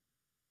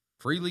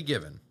 freely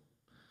given.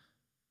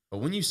 But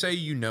when you say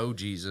you know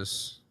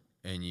Jesus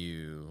and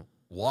you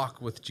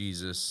walk with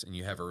Jesus and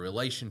you have a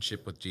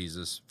relationship with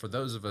Jesus, for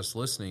those of us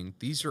listening,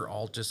 these are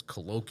all just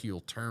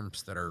colloquial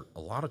terms that are a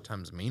lot of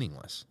times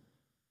meaningless.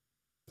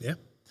 Yeah.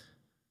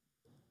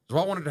 So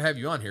I wanted to have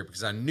you on here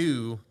because I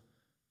knew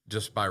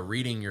just by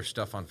reading your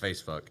stuff on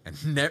Facebook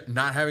and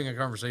not having a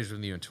conversation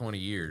with you in 20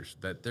 years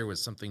that there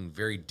was something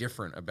very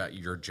different about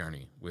your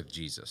journey with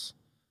Jesus.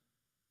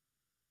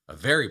 A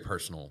very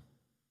personal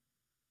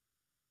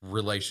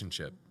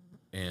relationship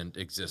and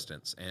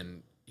existence.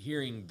 And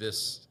hearing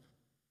this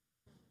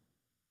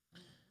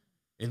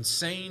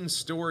insane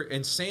story,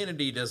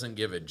 insanity doesn't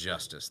give it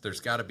justice. There's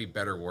got to be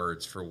better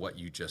words for what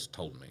you just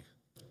told me.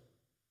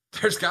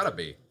 There's got to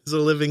be. It's a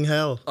living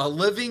hell. A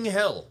living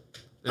hell.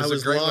 I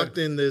was locked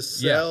in this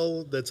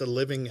cell that's a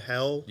living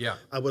hell. Yeah.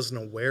 I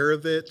wasn't aware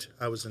of it.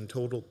 I was in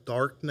total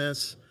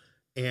darkness,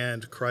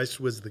 and Christ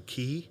was the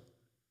key.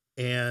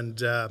 And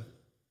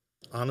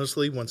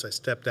honestly, once I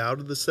stepped out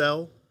of the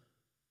cell,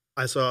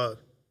 I saw,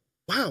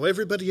 wow,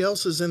 everybody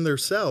else is in their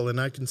cell,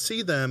 and I can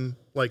see them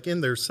like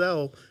in their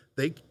cell.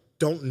 They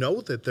don't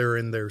know that they're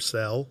in their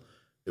cell.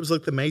 It was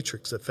like the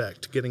Matrix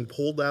effect, getting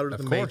pulled out of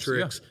the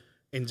Matrix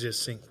and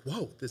just saying,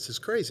 whoa, this is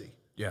crazy.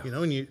 Yeah.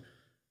 And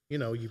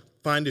you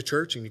find a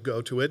church and you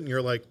go to it and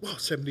you're like, well,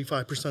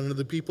 75% of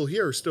the people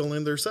here are still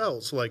in their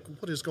cells. Like,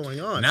 what is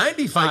going on?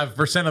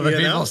 95% of the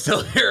people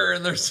still here are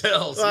in their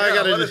cells. Well, I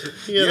gotta,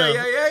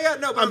 yeah.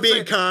 No, but I'm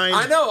being kind.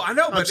 I know.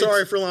 But I'm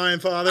sorry for lying,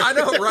 Father. I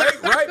know,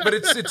 right. But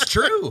it's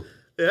true.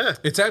 Yeah.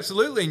 It's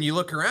absolutely. And you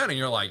look around and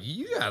you're like,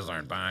 you guys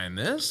aren't buying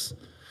this.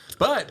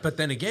 But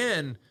then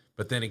again,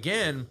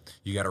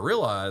 you got to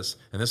realize,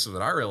 and this is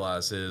what I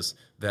realize, is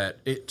that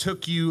it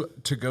took you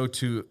to go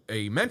to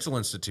a mental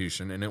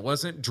institution, and it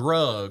wasn't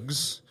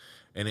drugs,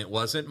 And it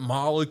wasn't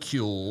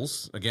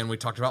molecules. Again, we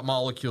talked about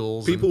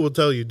molecules. People will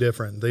tell you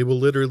different. They will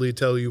literally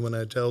tell you when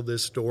I tell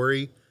this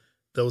story,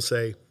 they'll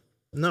say,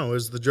 no, it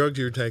was the drugs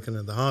you were taking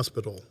in the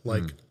hospital.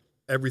 Like,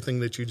 everything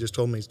that you just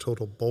told me is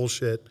total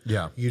bullshit.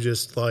 Yeah. You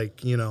just,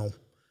 like, you know.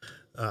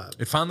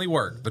 It finally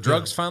worked. The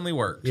drugs finally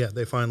worked. Yeah,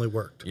 they finally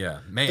worked. Yeah,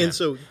 man. And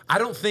so I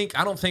don't think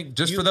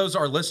just for those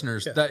our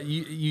listeners that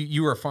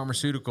you are a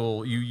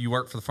pharmaceutical. You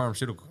work for the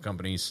pharmaceutical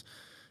companies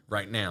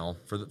right now.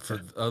 For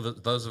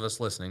those of us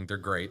listening, they're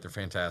great. They're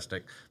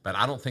fantastic. But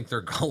I don't think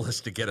their goal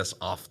is to get us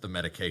off the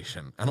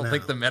medication. I don't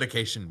think the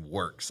medication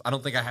works. I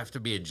don't think I have to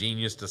be a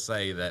genius to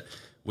say that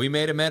we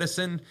made a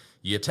medicine.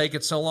 You take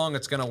it so long,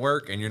 it's going to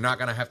work, and you're not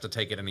going to have to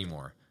take it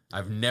anymore.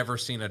 I've never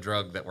seen a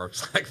drug that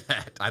works like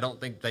that. I don't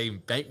think they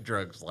make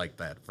drugs like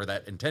that for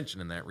that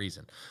intention and that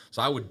reason.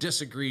 So I would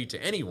disagree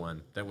to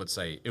anyone that would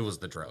say it was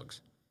the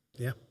drugs.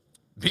 Yeah.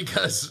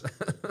 Because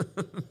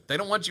they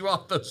don't want you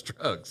off those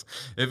drugs.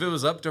 If it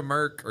was up to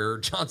Merck or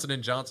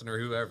Johnson & Johnson or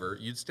whoever,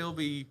 you'd still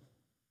be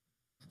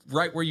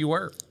right where you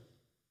were.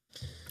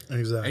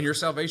 Exactly. And your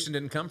salvation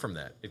didn't come from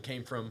that. It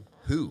came from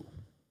who?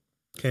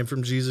 Came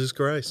from Jesus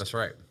Christ. That's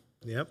right.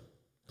 Yep.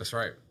 That's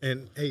right.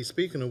 And, hey,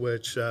 speaking of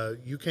which,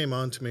 you came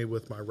on to me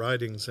with my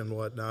writings and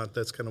whatnot.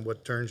 That's kind of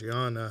what turns you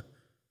on.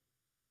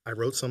 I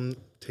wrote some,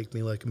 take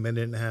me like a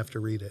minute and a half to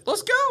read it.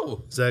 Let's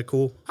go. Is that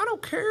cool? I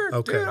don't care,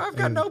 okay. Dude. I've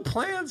got no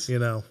plans. You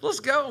know. Let's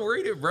go.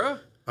 Read it, bro.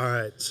 All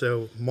right.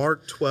 So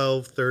Mark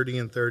 12, 30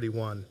 and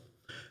 31.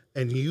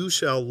 And you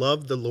shall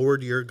love the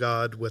Lord your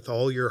God with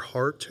all your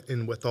heart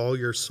and with all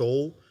your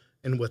soul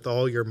and with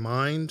all your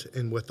mind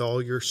and with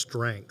all your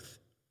strength.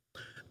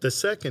 The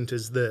second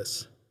is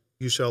this.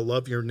 You shall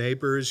love your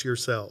neighbor as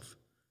yourself.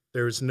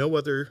 There is no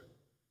other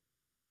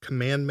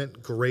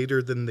commandment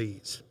greater than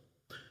these.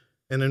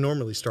 And I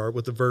normally start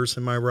with the verse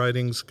in my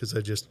writings because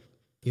I just,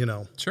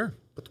 sure,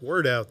 put the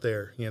word out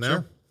there,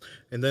 Sure.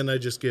 And then I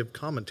just give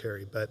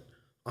commentary. But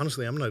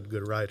honestly, I'm not a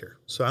good writer,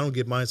 so I don't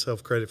give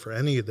myself credit for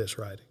any of this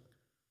writing.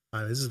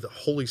 This is the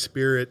Holy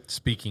Spirit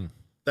speaking.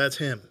 That's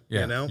him,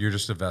 Yeah, you're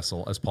just a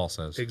vessel, as Paul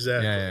says.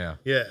 Exactly.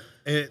 Yeah.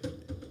 And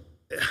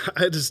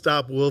I had to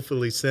stop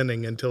willfully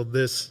sinning until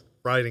this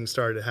writing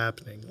started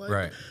happening.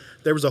 Right.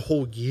 There was a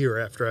whole year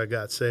after I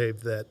got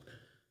saved that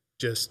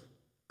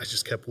I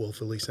just kept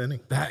willfully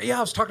sinning. I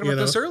was talking about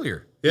this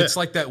earlier. Yeah. It's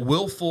like that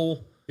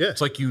willful. Yeah. It's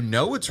like it's wrong.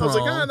 I was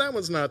like, that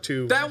one's not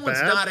too bad. That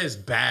one's not as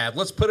bad.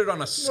 Let's put it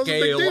on a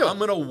scale. I'm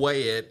going to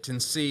weigh it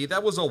and see.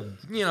 That was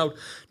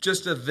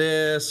just a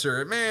this,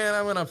 or man,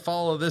 I'm going to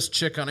follow this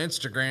chick on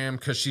Instagram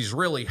because she's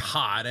really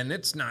hot and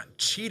it's not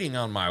cheating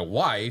on my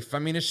wife. I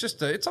mean, it's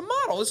a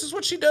model. This is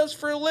what she does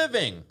for a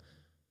living.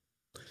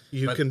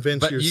 You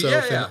convince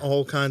yourself in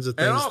all kinds of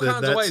things in all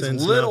kinds of ways,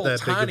 sin's little not that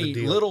tiny, big of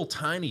a deal. little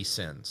tiny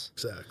sins.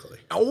 Exactly.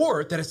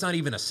 Or that it's not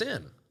even a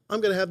sin. I'm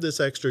going to have this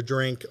extra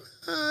drink.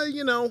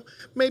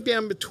 Maybe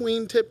I'm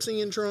between tipsy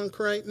and drunk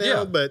right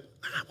now, but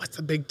what's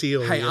the big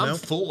deal? Hey, I'm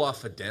full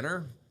off of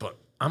dinner, but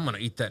I'm going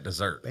to eat that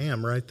dessert.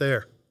 Bam, right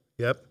there.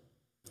 Yep.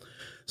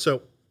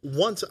 So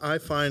once I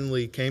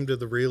finally came to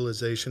the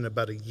realization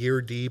about a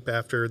year deep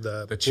after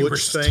the that you were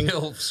thing,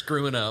 still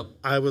screwing up,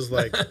 I was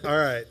like, all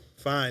right,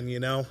 fine,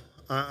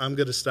 I'm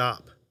going to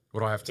stop.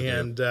 What do I have to do?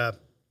 And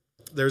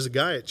there's a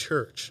guy at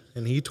church,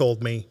 and he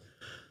told me,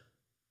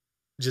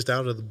 just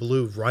out of the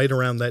blue, right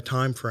around that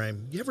time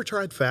frame, you ever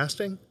tried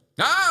fasting?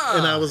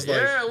 And I was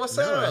like, what's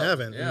no, up? I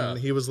haven't. Yeah. And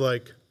he was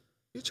like,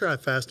 you try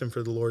fasting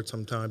for the Lord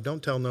sometime.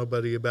 Don't tell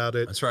nobody about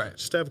it. That's right.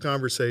 Just have a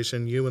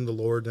conversation, you and the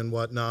Lord and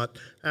whatnot.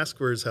 Ask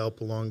for his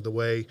help along the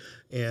way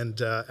and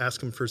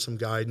ask him for some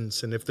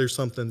guidance. And if there's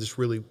something that's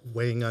really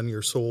weighing on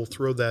your soul,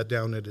 throw that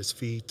down at his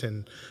feet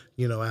and,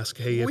 ask,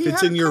 hey, if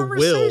it's in your will.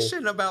 We had a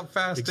conversation about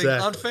fasting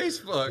on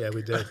Facebook. Yeah,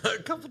 we did.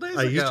 A couple days ago.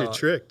 I used your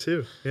trick,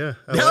 too. Yeah.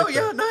 Nice.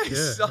 Yeah,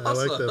 awesome. I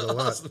like that a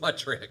lot. That's my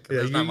trick. Yeah,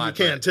 That's not my you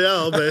trick. can't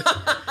tell, but,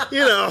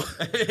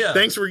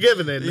 thanks for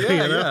giving it.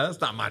 Yeah,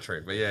 that's not my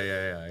trick, but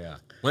yeah.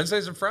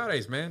 Wednesdays and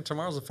Fridays, man.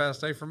 Tomorrow's a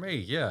fast day for me.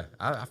 Yeah,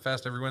 I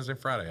fast every Wednesday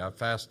and Friday. I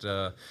fast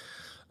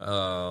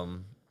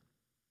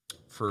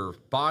for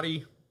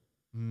body,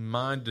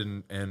 mind,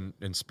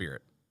 and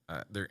spirit.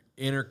 They're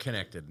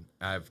interconnected.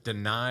 I've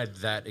denied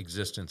that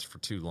existence for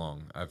too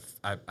long.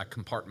 I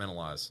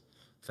compartmentalize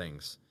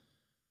things.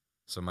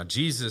 So my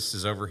Jesus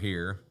is over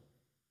here,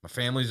 my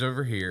family's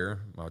over here,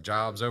 my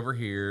job's over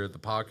here, the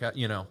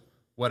podcast,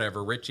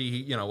 whatever.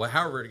 Richie,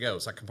 however it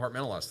goes. I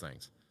compartmentalize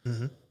things.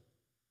 Mm-hmm.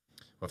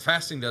 What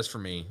fasting does for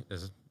me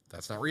is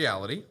that's not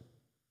reality,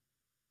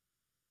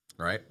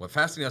 right? What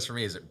fasting does for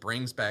me is it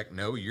brings back,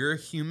 no, you're a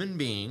human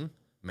being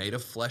made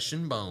of flesh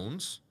and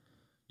bones.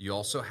 You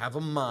also have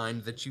a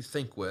mind that you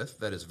think with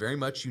that is very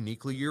much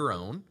uniquely your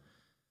own,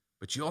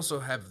 but you also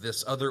have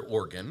this other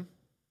organ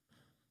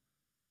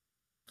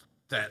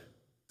that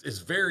is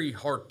very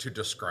hard to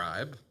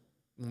describe.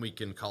 We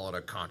can call it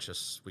a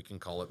conscious, we can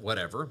call it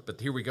whatever,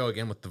 but here we go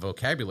again with the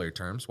vocabulary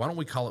terms. Why don't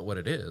we call it what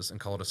it is and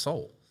call it a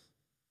soul?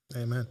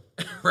 Amen.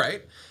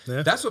 Right?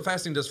 Yeah. That's what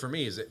fasting does for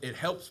me is it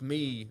helps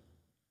me,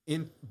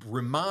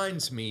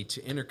 reminds me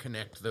to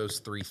interconnect those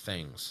three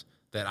things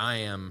that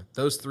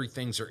those three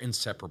things are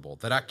inseparable,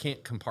 that I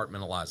can't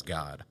compartmentalize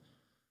God.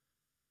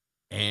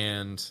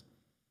 And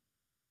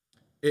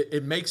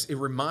it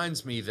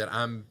reminds me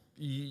that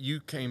you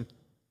came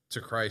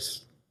to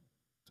Christ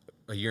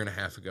a year and a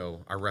half ago.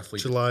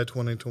 July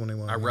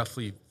 2021.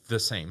 Roughly the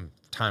same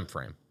time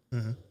frame.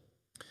 Mm-hmm.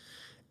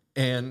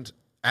 And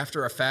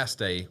after a fast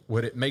day,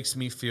 what it makes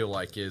me feel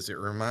like is it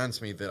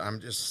reminds me that I'm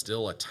just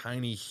still a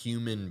tiny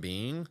human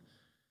being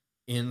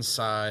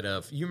inside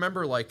of, you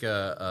remember like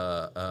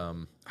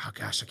oh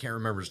gosh, I can't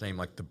remember his name,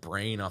 like the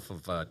brain off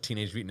of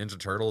Teenage Mutant Ninja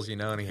Turtles,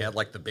 and he had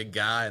like the big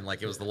guy, and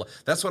like it was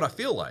that's what I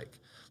feel like.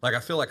 Like I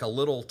feel like a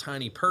little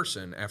tiny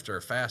person after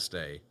a fast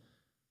day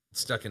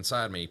stuck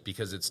inside me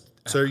because it's.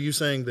 So are you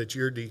saying that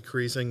you're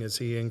decreasing as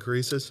he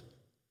increases?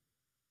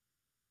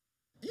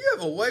 You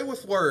have a way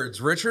with words,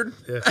 Richard.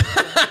 Yeah.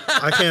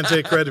 I can't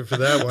take credit for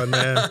that one,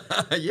 man.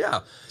 Yeah.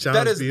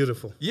 John's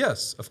beautiful.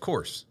 Yes, of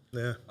course.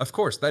 Yeah. Of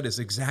course. That is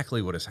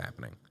exactly what is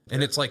happening.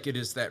 And it's like it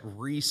is that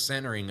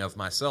recentering of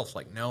myself.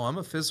 Like, no, I'm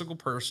a physical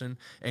person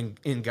and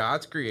in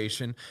God's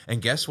creation.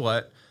 And guess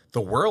what? The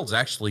world's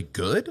actually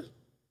good.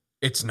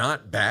 It's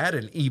not bad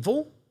and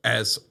evil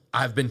as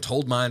I've been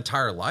told my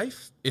entire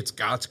life. It's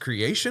God's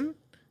creation.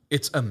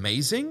 It's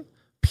amazing.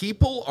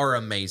 People are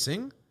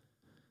amazing.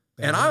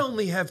 And I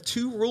only have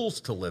 2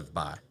 rules to live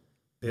by,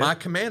 my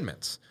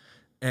commandments.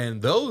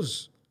 And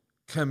those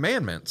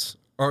commandments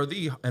are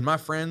and my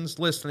friends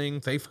listening,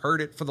 they've heard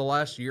it for the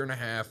last year and a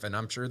half, and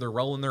I'm sure they're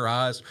rolling their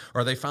eyes,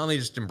 or they finally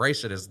just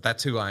embrace it as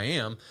that's who I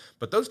am.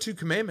 But those 2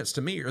 commandments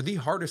to me are the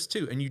hardest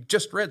too, and you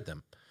just read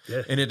them.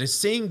 Yeah. And it is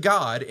seeing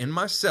God in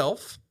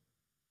myself,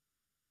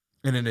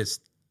 and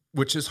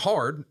which is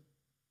hard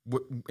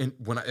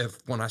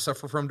when I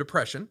suffer from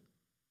depression.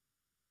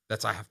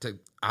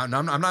 I'm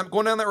not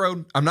going down that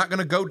road. I'm not going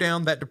to go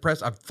down that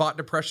I've fought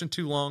depression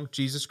too long.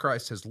 Jesus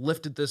Christ has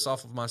lifted this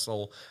off of my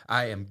soul.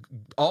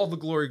 All the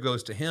glory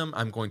goes to him.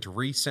 I'm going to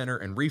recenter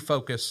and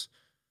refocus,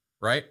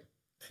 right?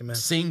 Amen.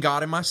 Seeing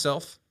God in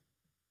myself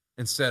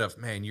instead of,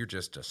 man, you're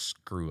just a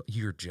screw.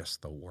 You're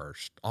just the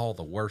worst. All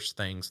the worst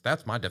things.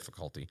 That's my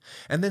difficulty.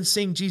 And then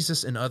seeing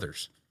Jesus in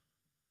others.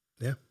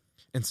 Yeah.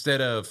 Instead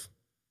of,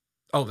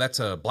 oh, that's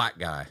a black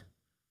guy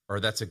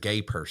or that's a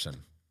gay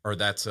person. Or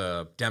that's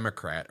a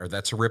Democrat, or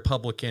that's a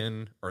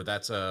Republican, or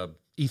that's a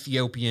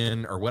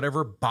Ethiopian, or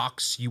whatever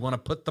box you want to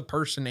put the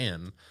person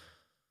in.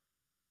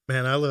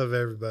 Man, I love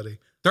everybody.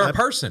 They're a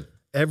person.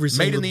 Every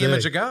single made in the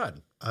image of God.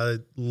 I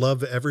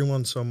love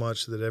everyone so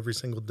much that every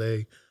single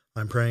day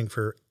I'm praying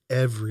for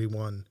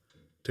everyone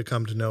to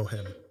come to know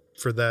him.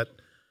 For that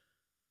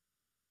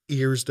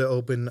ears to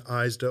open,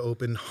 eyes to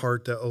open,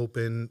 heart to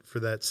open, for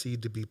that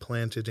seed to be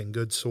planted in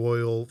good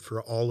soil,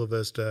 for all of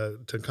us to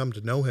come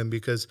to know him,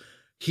 because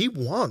he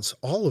wants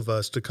all of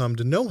us to come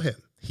to know him.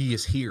 He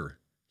is here.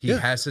 He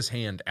has his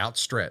hand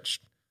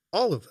outstretched.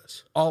 All of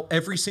us.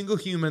 Every single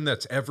human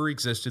that's ever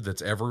existed,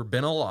 that's ever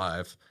been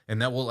alive,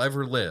 and that will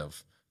ever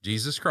live.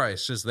 Jesus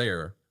Christ is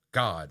there.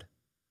 God,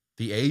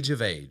 the age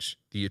of age,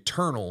 the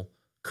eternal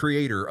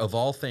creator of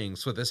all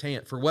things, with his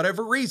hand, for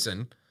whatever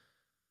reason,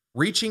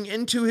 reaching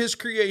into his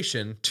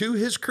creation, to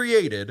his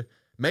created,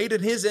 made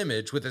in his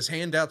image, with his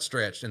hand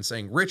outstretched and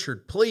saying,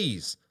 Richard,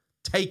 please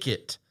take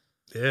it.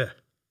 Yeah.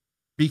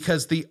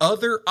 Because the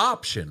other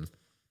option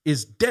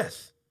is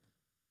death.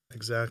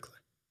 Exactly.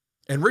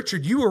 And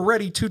Richard, you were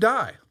ready to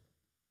die.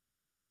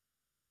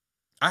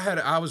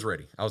 I was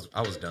ready. I was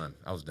done.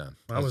 I was done.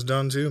 I was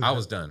done too. Man. I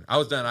was done.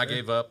 I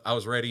gave up. I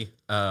was ready.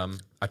 I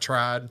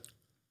tried.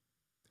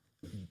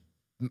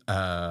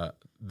 The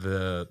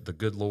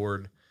good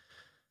Lord,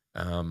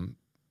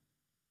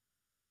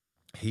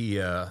 he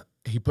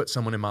put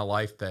someone in my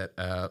life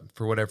that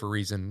for whatever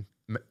reason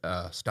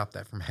stopped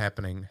that from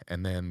happening.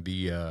 And then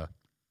the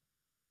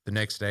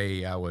next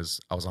day I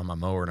was on my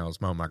mower and I was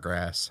mowing my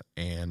grass,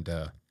 and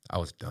I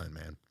was done,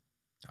 man.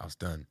 I was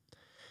done.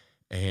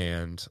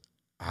 And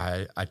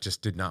I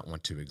just did not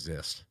want to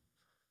exist.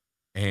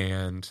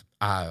 And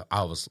I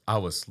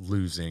was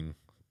losing.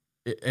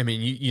 I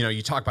mean,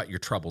 you talk about your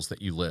troubles that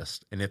you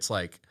list, and it's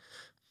like,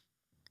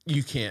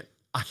 I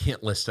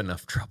can't list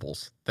enough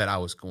troubles that I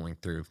was going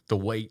through. The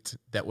weight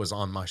that was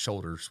on my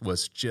shoulders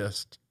was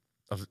just,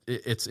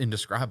 it's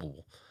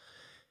indescribable.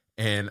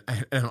 And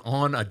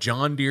on a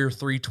John Deere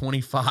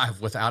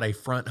 325 without a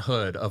front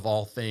hood, of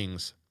all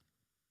things,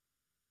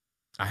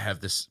 I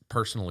have this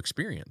personal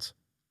experience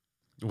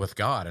with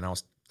God, and I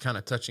was kind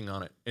of touching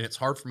on it. And it's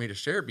hard for me to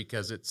share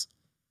because it's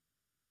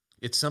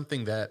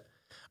something that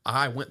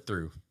I went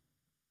through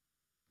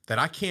that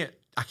I can't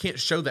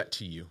show that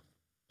to you.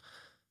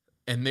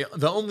 And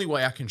the only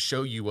way I can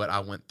show you what I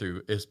went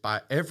through is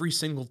by every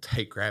single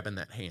day grabbing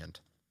that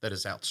hand that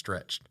is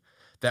outstretched.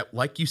 That,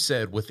 like you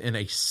said, within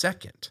a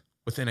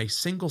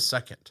single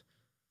second,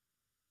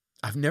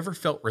 I've never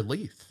felt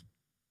relief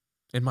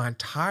in my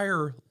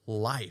entire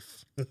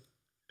life.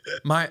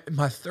 my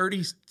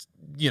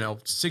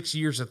 6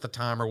 years at the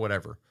time or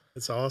whatever.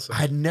 It's awesome. I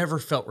had never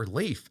felt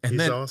relief. And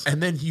awesome.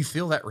 And then you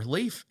feel that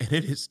relief, and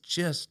it is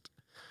just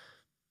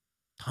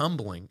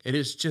humbling. It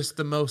is just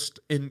the most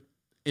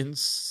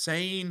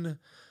insane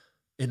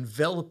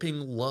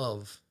enveloping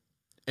love.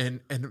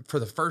 And for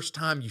the first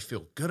time, you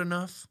feel good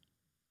enough.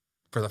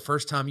 For the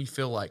first time, you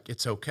feel like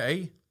it's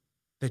okay,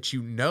 that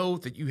you know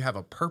that you have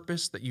a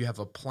purpose, that you have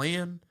a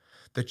plan,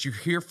 that you're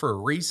here for a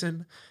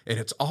reason, and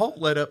it's all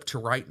led up to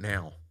right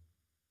now.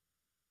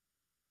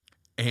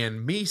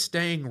 And me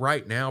staying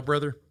right now,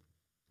 brother,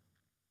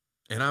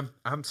 and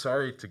I'm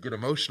sorry to get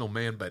emotional,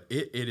 man, but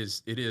it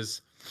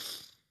is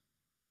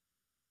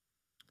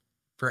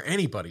for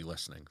anybody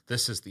listening,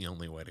 this is the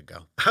only way to go.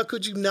 How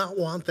could you not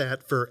want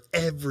that for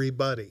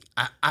everybody?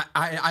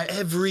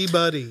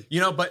 Everybody. You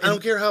know, but I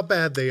don't care how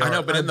bad they are. I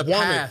know, but in the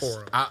past,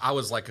 I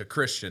was like a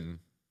Christian.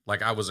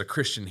 Like I was a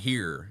Christian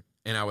here,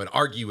 and I would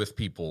argue with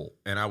people,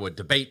 and I would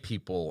debate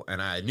people,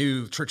 and I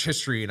knew church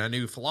history, and I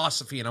knew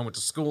philosophy, and I went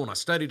to school, and I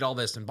studied all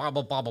this, and blah,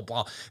 blah, blah, blah,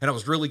 blah, and I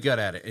was really good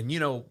at it. And,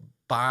 you know,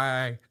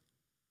 by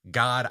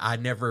God, I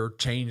never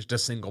changed a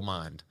single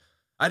mind.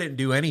 I didn't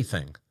do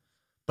anything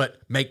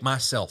but make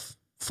myself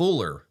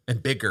fuller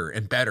and bigger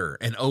and better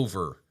and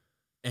over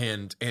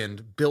and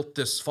built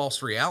this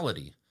false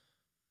reality.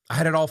 I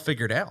had it all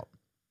figured out.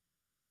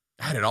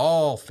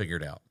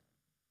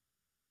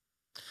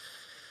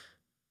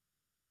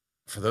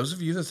 For those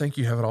of you that think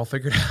you have it all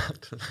figured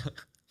out,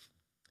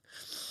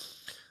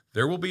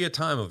 there will be a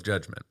time of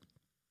judgment.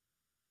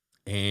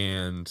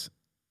 And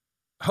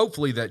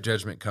hopefully that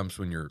judgment comes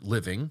when you're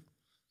living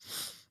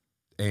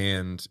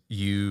and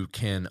you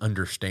can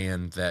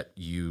understand that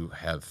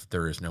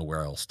there is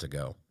nowhere else to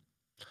go.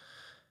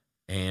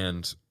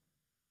 And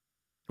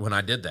when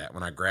I did that,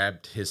 when I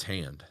grabbed his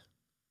hand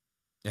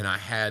and I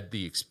had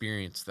the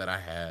experience that I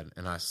had,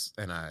 and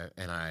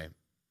I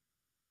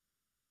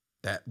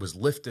that was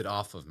lifted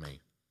off of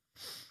me.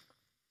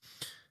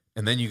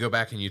 And then you go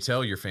back and you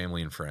tell your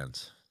family and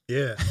friends.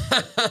 Yeah.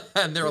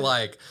 And they're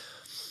like,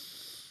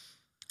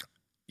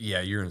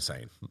 yeah, you're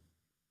insane.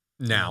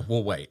 Now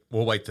we'll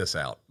wait this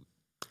out.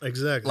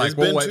 Exactly. Like, it's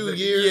been 2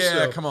 years.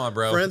 Yeah, so come on,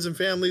 bro. Friends and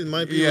family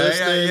might be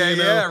listening.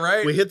 Yeah,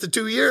 right. We hit the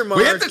 2-year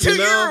mark.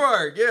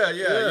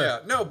 Yeah.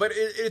 No, but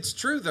it's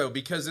true, though,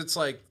 because it's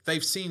like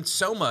they've seen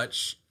so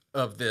much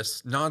of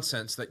this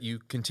nonsense that you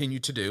continue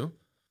to do.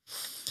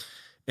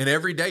 And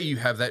every day you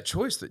have that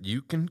choice that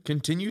you can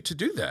continue to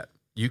do that.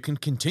 You can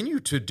continue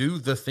to do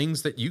the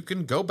things that you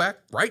can go back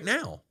right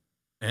now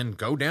and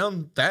go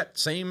down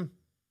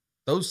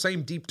those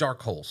same deep,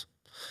 dark holes.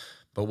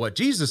 But what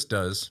Jesus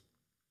does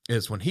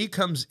is when he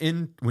comes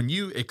in, when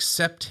you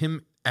accept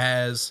him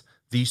as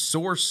the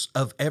source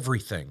of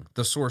everything,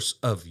 the source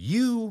of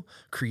you,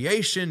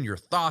 creation, your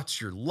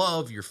thoughts, your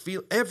love, your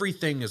feel,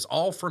 everything is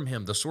all from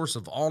him, the source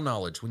of all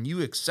knowledge. When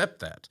you accept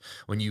that,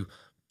 when you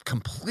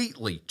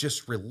completely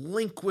just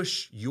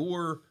relinquish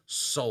your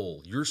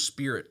soul, your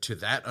spirit to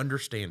that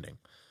understanding,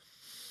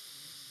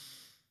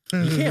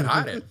 you can't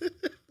hide it.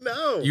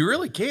 No. You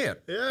really can't.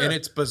 Yeah. And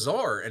it's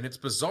bizarre. And it's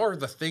bizarre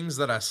the things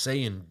that I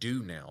say and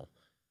do now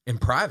in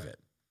private.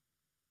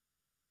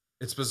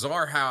 It's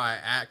bizarre how I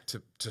act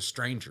to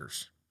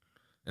strangers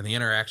and the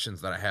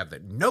interactions that I have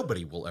that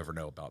nobody will ever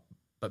know about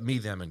but me,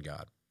 them, and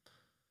God.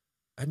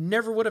 I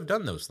never would have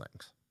done those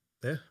things.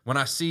 Yeah. When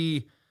I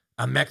see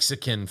a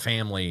Mexican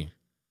family,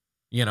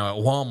 at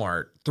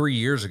Walmart 3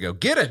 years ago,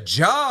 get a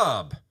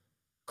job,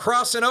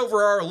 crossing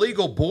over our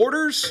illegal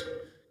borders,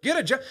 get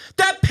a job.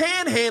 That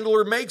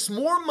panhandler makes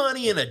more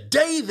money in a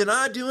day than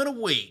I do in a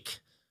week.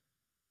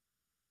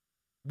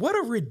 What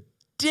a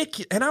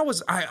ridiculous. And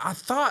I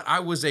thought I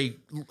was a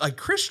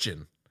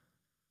Christian.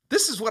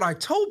 This is what I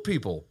told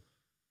people.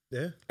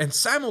 Yeah. And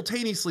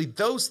simultaneously,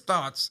 those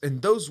thoughts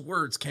and those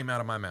words came out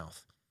of my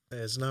mouth.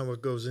 It's not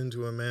what goes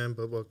into a man,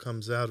 but what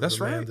comes out of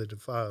the man that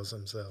defiles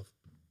himself.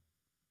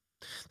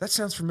 That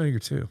sounds familiar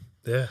too.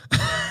 Yeah.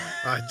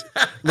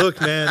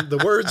 Look, man, the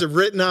words are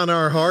written on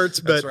our hearts,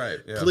 but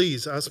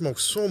please, I smoked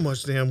so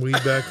much damn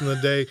weed back in the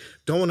day.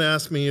 Don't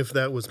ask me if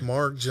that was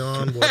Mark,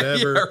 John,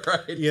 whatever.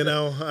 Right.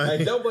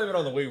 Don't blame it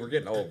on the weed. We're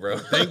getting old, bro.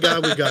 Thank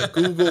God we got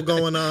Google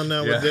going on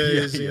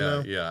nowadays.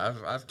 Yeah.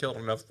 I've killed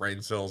enough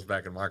brain cells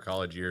back in my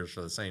college years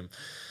for the same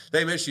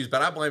issues,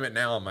 but I blame it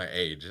now on my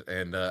age.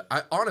 And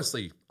I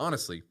honestly,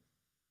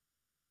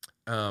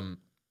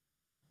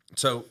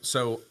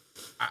 so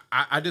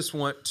I just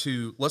want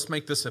to, let's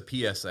make this a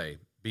PSA,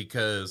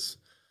 because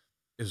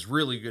it's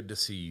really good to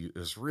see you.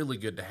 It's really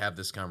good to have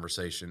this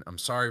conversation. I'm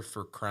sorry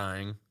for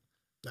crying.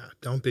 Nah,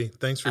 don't be.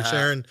 Thanks for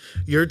sharing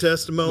your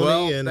testimony.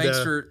 Well,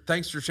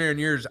 thanks for sharing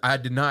yours. I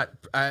did not.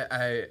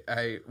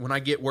 I when I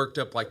get worked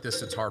up like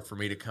this, it's hard for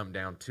me to come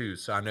down too.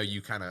 So I know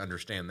you kind of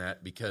understand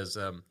that, because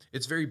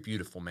it's very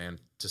beautiful, man,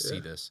 to see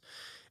this,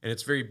 and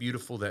it's very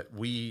beautiful that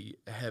we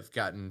have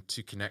gotten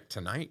to connect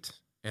tonight.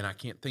 And I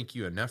can't thank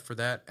you enough for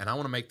that. And I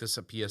want to make this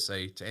a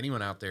PSA to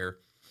anyone out there,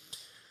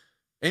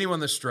 anyone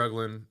that's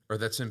struggling or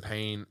that's in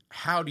pain.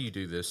 How do you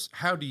do this?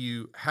 How do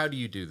you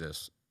do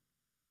this?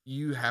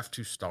 You have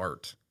to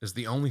start, is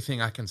the only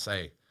thing I can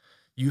say.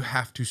 You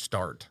have to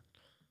start.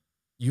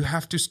 You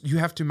have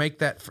to make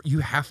that,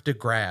 you have to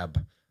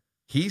grab.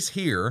 He's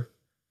here.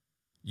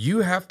 You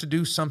have to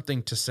do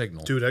something to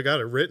signal. Dude, I got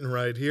it written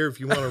right here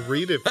if you want to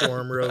read it for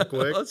him real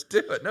quick. Let's do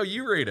it. No,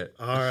 you read it.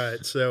 All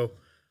right. So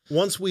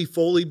Once we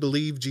fully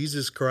believe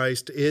Jesus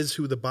Christ is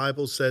who the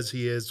Bible says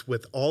he is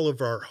with all of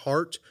our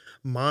heart,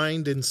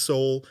 mind, and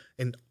soul,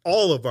 and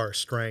all of our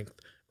strength,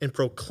 and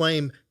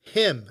proclaim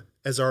him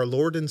as our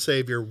Lord and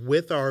Savior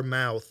with our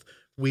mouth,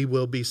 we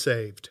will be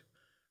saved.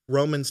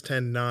 Romans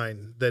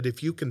 10:9, that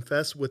if you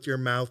confess with your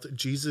mouth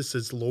Jesus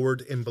is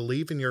Lord and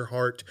believe in your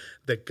heart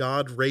that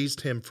God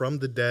raised him from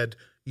the dead,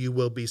 you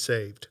will be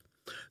saved.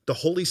 The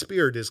Holy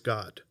Spirit is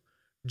God.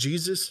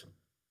 Jesus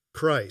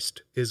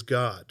Christ is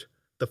God.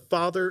 The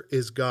Father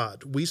is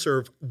God. We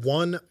serve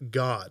one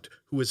God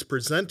who has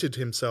presented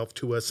himself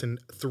to us in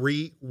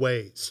three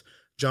ways.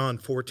 John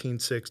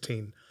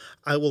 14:16,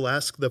 I will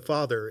ask the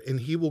Father,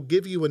 and he will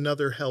give you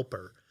another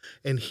helper,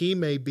 and he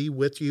may be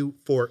with you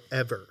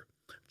forever.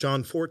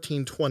 John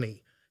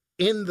 14:20,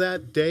 in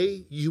that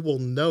day you will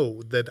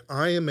know that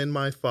I am in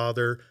my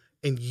Father,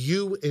 and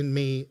you in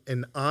me,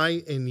 and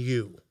I in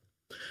you.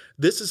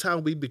 This is how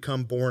we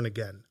become born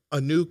again,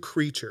 a new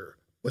creature,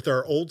 with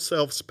our old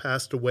selves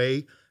passed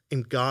away,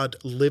 and God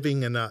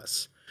living in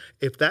us.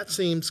 If that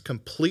seems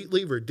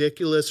completely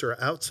ridiculous or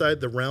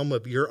outside the realm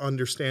of your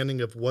understanding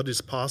of what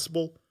is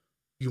possible,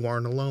 you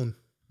aren't alone.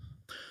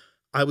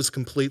 I was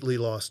completely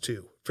lost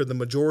too, for the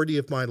majority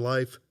of my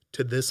life,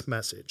 to this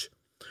message.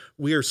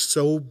 We are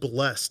so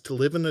blessed to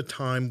live in a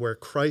time where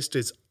Christ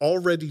has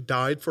already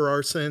died for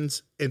our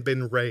sins and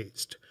been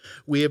raised.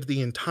 We have the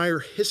entire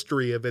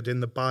history of it in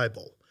the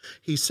Bible.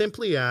 He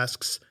simply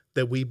asks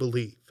that we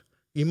believe.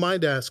 You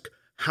might ask,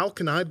 how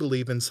can I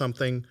believe in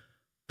something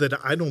that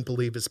I don't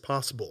believe is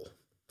possible?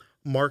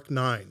 Mark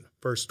 9,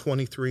 verse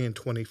 23 and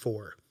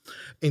 24.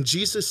 And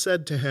Jesus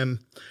said to him,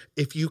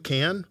 if you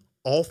can,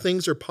 all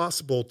things are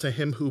possible to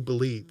him who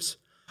believes.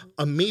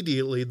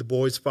 Immediately the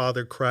boy's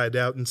father cried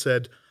out and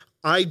said,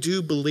 I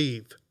do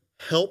believe.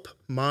 Help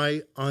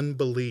my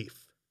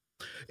unbelief.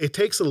 It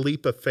takes a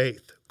leap of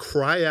faith.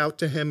 Cry out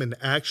to him and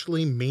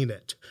actually mean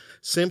it.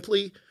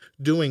 Simply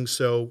doing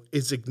so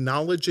is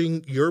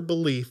acknowledging your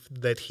belief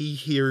that he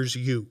hears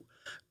you.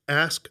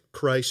 Ask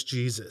Christ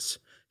Jesus.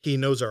 He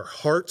knows our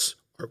hearts,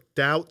 our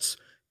doubts,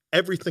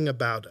 everything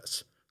about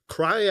us.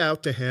 Cry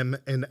out to him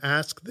and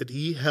ask that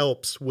he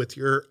helps with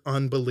your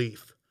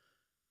unbelief.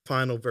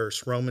 Final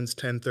verse, Romans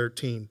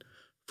 10:13.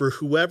 For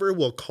whoever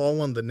will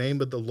call on the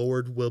name of the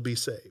Lord will be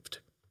saved.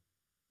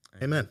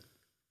 Amen.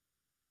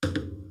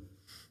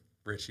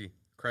 Richie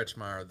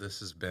Kretzschmar, this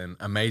has been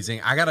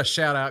amazing. I got a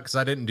shout out because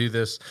I didn't do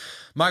this.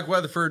 Mike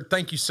Weatherford,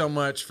 thank you so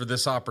much for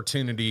this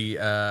opportunity.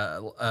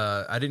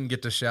 I didn't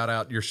get to shout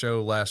out your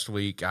show last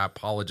week. I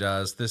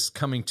apologize. This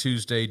coming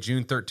Tuesday,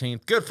 June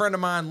 13th, good friend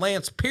of mine,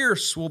 Lance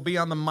Pierce, will be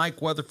on the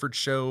Mike Weatherford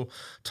Show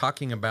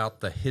talking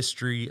about the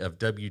history of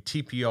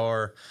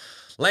WTPR.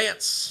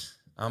 Lance,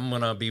 I'm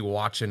going to be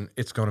watching.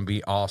 It's going to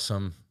be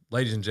awesome.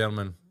 Ladies and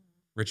gentlemen,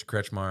 Richie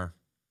Kretzschmar,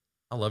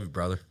 I love you,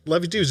 brother.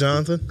 Love you too,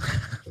 Jonathan.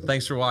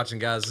 Thanks for watching,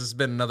 guys. This has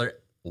been another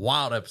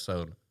wild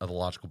episode of the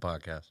Logical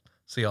Podcast.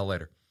 See y'all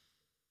later.